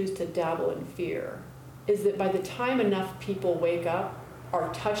I choose to dabble in fear, is that by the time enough people wake up,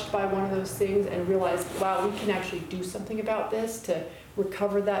 are touched by one of those things, and realize, wow, we can actually do something about this to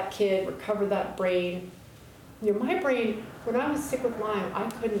recover that kid, recover that brain. My brain, when I was sick with Lyme, I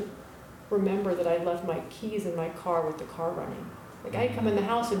couldn't remember that I'd left my keys in my car with the car running. Like, I'd come in the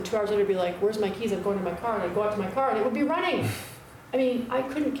house and 2 hours later be like, where's my keys? I'm going to my car. And I'd go out to my car and it would be running. I mean, I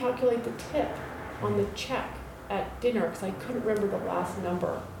couldn't calculate the tip on the check at dinner because I couldn't remember the last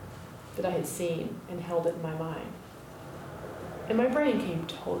number that I had seen and held it in my mind. And my brain came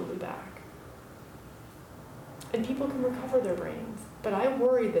totally back. And people can recover their brains. But I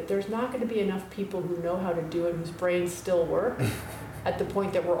worry that there's not going to be enough people who know how to do it, whose brains still work, at the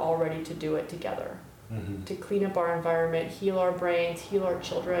point that we're all ready to do it together. to clean up our environment, heal our brains, heal our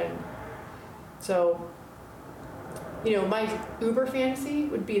children. So, my uber fantasy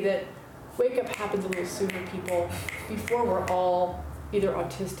would be that wake up happens a little sooner, people, before we're all either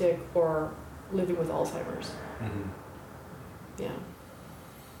autistic or living with Alzheimer's. Yeah.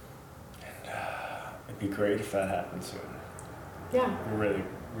 And it'd be great if that happened soon. Yeah. Really,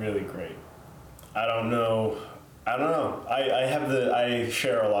 really great. I don't know. I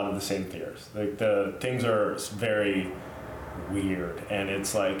share a lot of the same fears. Like the things are very weird, and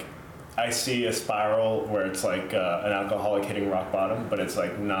it's like I see a spiral where it's like an alcoholic hitting rock bottom, but it's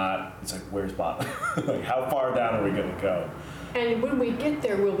like not. It's like where's bottom? Like how far down are we gonna go? And when we get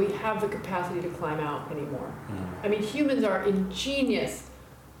there, will we have the capacity to climb out anymore? I mean, humans are ingenious,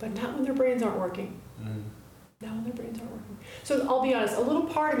 but not when their brains aren't working. Not when their brains aren't working. So I'll be honest, a little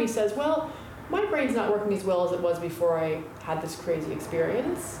part of me says, well, my brain's not working as well as it was before I had this crazy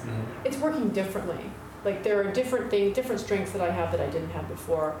experience. It's working differently. Like there are different things, different strengths that I have that I didn't have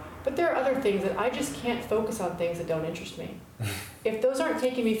before. But there are other things that I just can't focus on things that don't interest me. If those aren't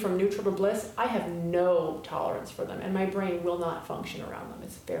taking me from neutral to bliss, I have no tolerance for them, and my brain will not function around them.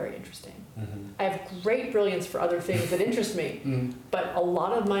 It's very interesting. I have great brilliance for other things that interest me, but a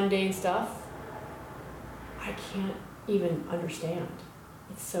lot of mundane stuff, I can't even understand.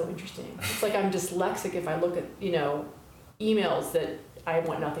 It's so interesting. It's like I'm dyslexic if I look at, emails that I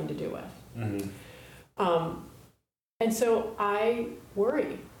want nothing to do with. And so I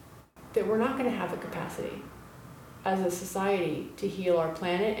worry that we're not going to have the capacity as a society to heal our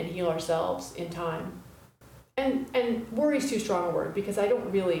planet and heal ourselves in time. And worry is too strong a word because I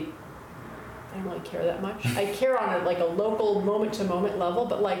don't really care that much. I care on a local moment to moment level,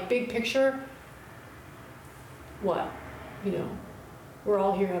 but like big picture, what? We're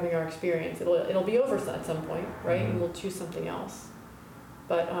all here having our experience. It'll be over at some point, right? And we'll choose something else.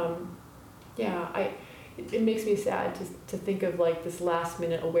 But it makes me sad to think of like this last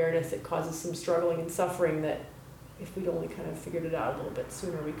minute awareness that causes some struggling and suffering that if we'd only kind of figured it out a little bit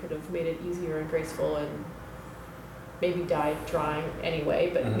sooner, we could have made it easier and graceful and maybe died trying anyway,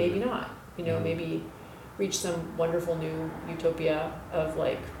 but maybe not. Maybe reach some wonderful new utopia of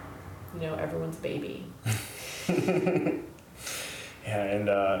everyone's baby. Yeah, and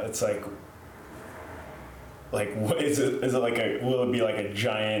it's like what is it? Is it will it be like a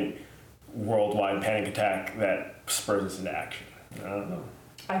giant worldwide panic attack that spurs us into action? I don't know.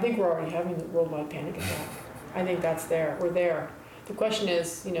 I think we're already having the worldwide panic attack. I think that's there. We're there. The question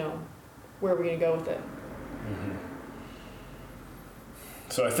is, where are we going to go with it?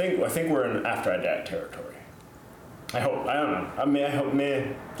 So I think we're in after I die territory. I hope. I don't know. I hope,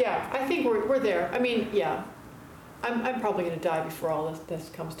 man. Yeah, I think we're there. I mean, yeah. I'm probably going to die before all this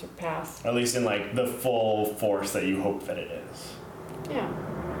comes to pass. At least in the full force that you hope that it is. Yeah.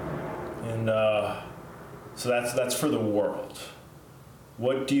 And so that's for the world.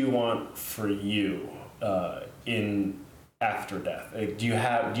 What do you want for you in after death? Do you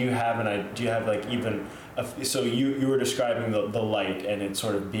have so you were describing the light and it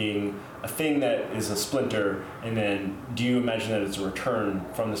sort of being a thing that is a splinter, and then do you imagine that it's a return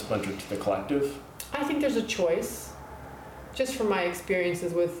from the splinter to the collective? I think there's a choice. Just from my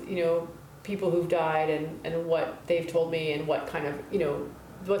experiences with, people who've died and what they've told me and what kind of,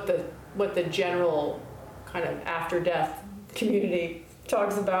 what the general kind of after death community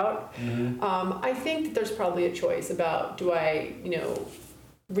talks about. I think that there's probably a choice about, do I,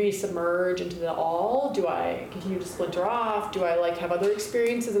 re-submerge into the all? Do I continue to splinter off? Do I have other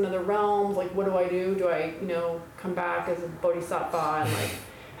experiences in other realms? What do I do? Do I, come back as a bodhisattva and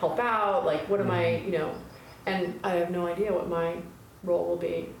help out? What am I, and I have no idea what my role will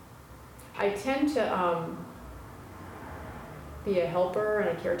be. I tend to be a helper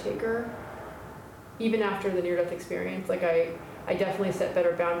and a caretaker, even after the near-death experience. I definitely set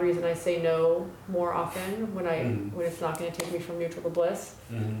better boundaries and I say no more often when it's not going to take me from neutral to bliss.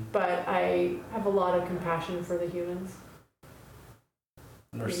 But I have a lot of compassion for the humans.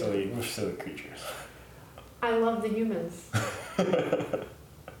 We're silly creatures. I love the humans. I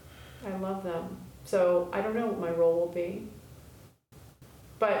love them. So I don't know what my role will be.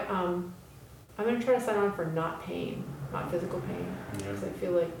 But I'm going to try to sign on for not pain, not physical pain. Because I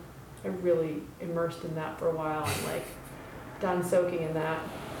feel like I really immersed in that for a while and done soaking in that.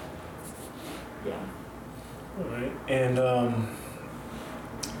 Yeah. All right. And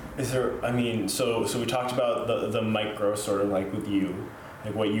is there, so we talked about the micro sort of with you,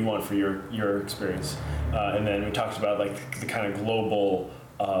 what you want for your experience. And then we talked about the kind of global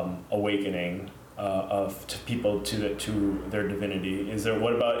awakening to people to their divinity. Is there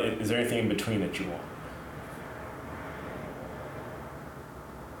anything in between that you want?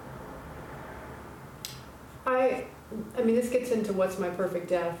 I mean, this gets into what's my perfect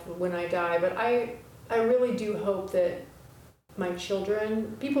death when I die, but I really do hope that my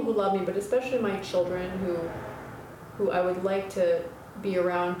children, people who love me, but especially my children who I would like to be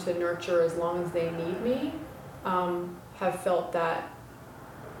around to nurture as long as they need me, have felt that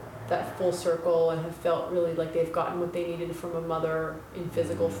full circle and have felt really like they've gotten what they needed from a mother in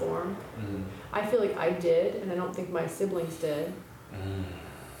physical form. Mm-hmm. I feel like I did, and I don't think my siblings did.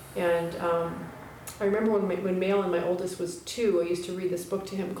 And I remember when Malin, my oldest, was 2, I used to read this book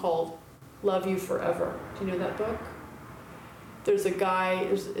to him called Love You Forever. Do you know that book? There's a guy,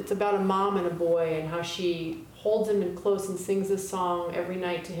 it's about a mom and a boy and how she holds him in close and sings this song every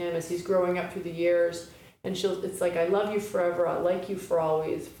night to him as he's growing up through the years. And it's like, I love you forever, I like you for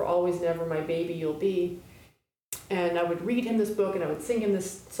always never my baby you'll be. And I would read him this book and I would sing him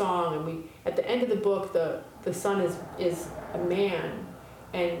this song, and at the end of the book, the son is a man,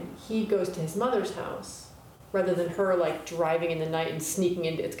 and he goes to his mother's house rather than her like driving in the night and sneaking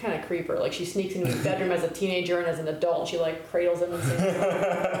into, it's kind of creeper, like she sneaks into his bedroom as a teenager, and as an adult she like cradles him and sings.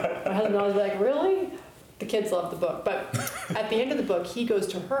 My husband always like, really? The kids love the book, but at the end of the book, he goes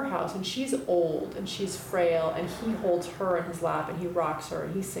to her house, and she's old and she's frail, and he holds her in his lap and he rocks her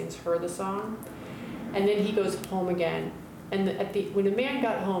and he sings her the song, and then he goes home again. And when the man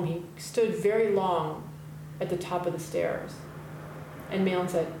got home, he stood very long at the top of the stairs, and Malin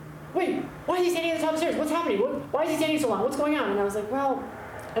said, "Wait, why is he standing at the top of the stairs? What's happening? Why is he standing so long? What's going on?" And I was like, well,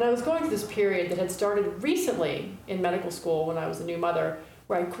 and I was going through this period that had started recently in medical school when I was a new mother,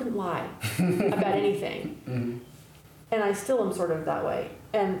 where I couldn't lie about anything. Mm-hmm. And I still am sort of that way.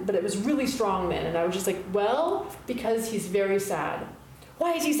 But it was really strong then, and I was just like, well, because he's very sad.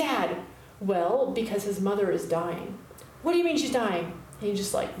 Why is he sad? Well, because his mother is dying. What do you mean she's dying? And he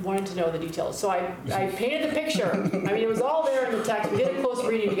just like wanted to know the details. So I painted the picture. I mean, it was all there in the text. We did a close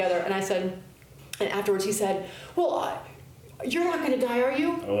reading together, and I said, and afterwards he said, well, you're not going to die, are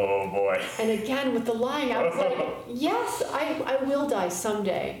you? Oh, boy. And again, with the lying, I was like, yes, I will die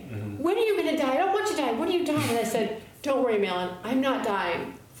someday. Mm-hmm. When are you going to die? I don't want you to die. When are you dying? And I said, don't worry, Malin, I'm not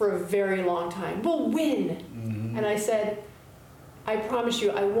dying for a very long time. Well, when? Mm-hmm. And I said, I promise you,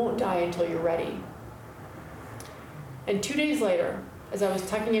 I won't die until you're ready. And 2 days later, as I was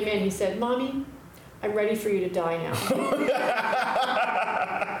tucking him in, he said, Mommy, I'm ready for you to die now.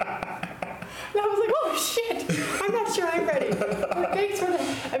 And I was like, oh shit, I'm not sure I'm ready. Thanks for that.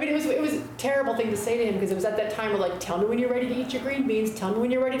 I mean, it was a terrible thing to say to him, because it was at that time where like, tell me when you're ready to eat your green beans, tell me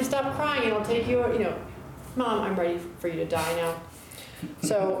when you're ready to stop crying, and I'll take you, Mom, I'm ready for you to die now.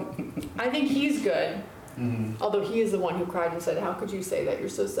 So I think he's good, although he is the one who cried and said, how could you say that? You're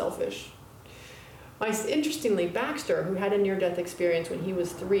so selfish. Interestingly, Baxter, who had a near-death experience when he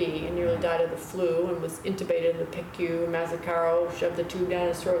was 3 and nearly died of the flu and was intubated in the PICU, and Mazzacaro shoved the tube down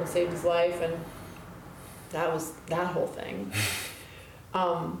his throat and saved his life, and that was that whole thing.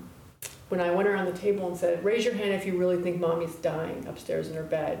 When I went around the table and said, raise your hand if you really think Mommy's dying upstairs in her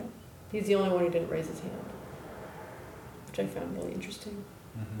bed, he's the only one who didn't raise his hand, which I found really interesting.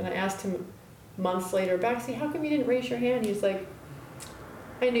 And I asked him months later, Baxie, how come you didn't raise your hand? He was like,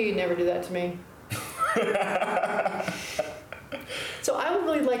 I knew you'd never do that to me. So I would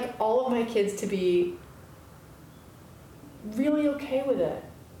really like all of my kids to be really okay with it,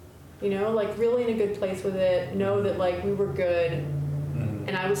 like really in a good place with it, know that like we were good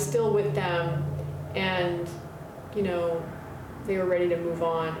and I was still with them, and they were ready to move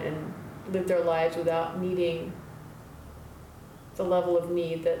on and live their lives without needing the level of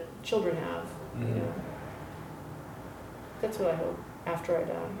need that children have. That's what I hope after I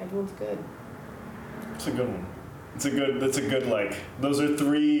die. Everyone's good. It's a good one. That's a good, like, those are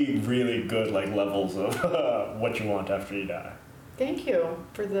 3 really good, like, levels of what you want after you die. Thank you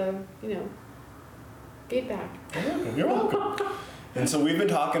for the, feedback. You're welcome. And so we've been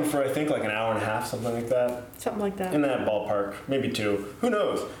talking for, I think, like an hour and a half, something like that. Something like that. In that ballpark, maybe 2. Who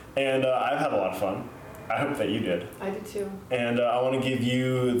knows? And I've had a lot of fun. I hope that you did. I did too. And I want to give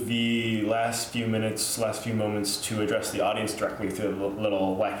you the last few moments to address the audience directly through the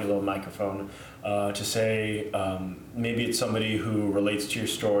wacky little microphone, to say maybe it's somebody who relates to your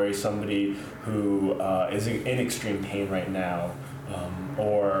story, somebody who is in extreme pain right now,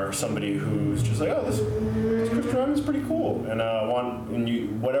 or somebody who's just like, oh, this Christian run is pretty cool, and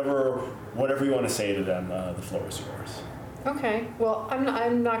whatever you want to say to them, the floor is yours. Okay. Well,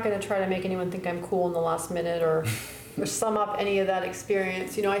 I'm not going to try to make anyone think I'm cool in the last minute or sum up any of that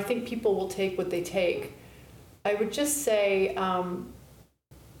experience. I think people will take what they take. I would just say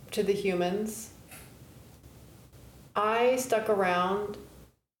to the humans, I stuck around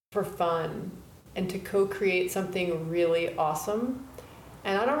for fun and to co-create something really awesome.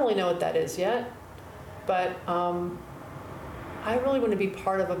 And I don't really know what that is yet, but I really want to be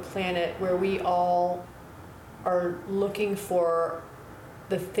part of a planet where we all are looking for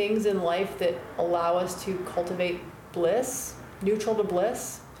the things in life that allow us to cultivate bliss, neutral to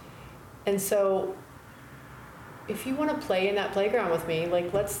bliss. And so if you want to play in that playground with me,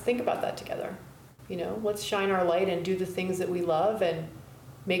 like, let's think about that together. You know, let's shine our light and do the things that we love and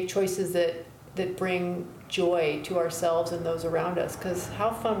make choices that bring joy to ourselves and those around us. Because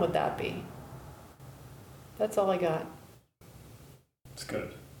how fun would that be? That's all I got. It's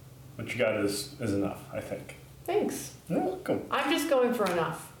good. What you got is enough, I think. Thanks. You're welcome. I'm just going for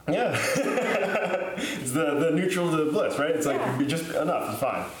enough. Yeah. It's the neutral to bliss, right? It's like just enough. It's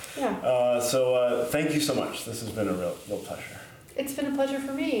fine. Yeah. So thank you so much. This has been a real pleasure. It's been a pleasure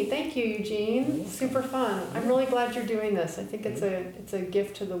for me. Thank you, Eugene. Super fun. I'm really glad you're doing this. I think it's a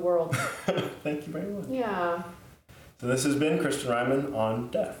gift to the world. Thank you very much. Yeah. So this has been Kristen Ryman on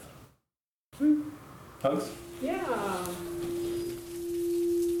death. Hugs? Yeah.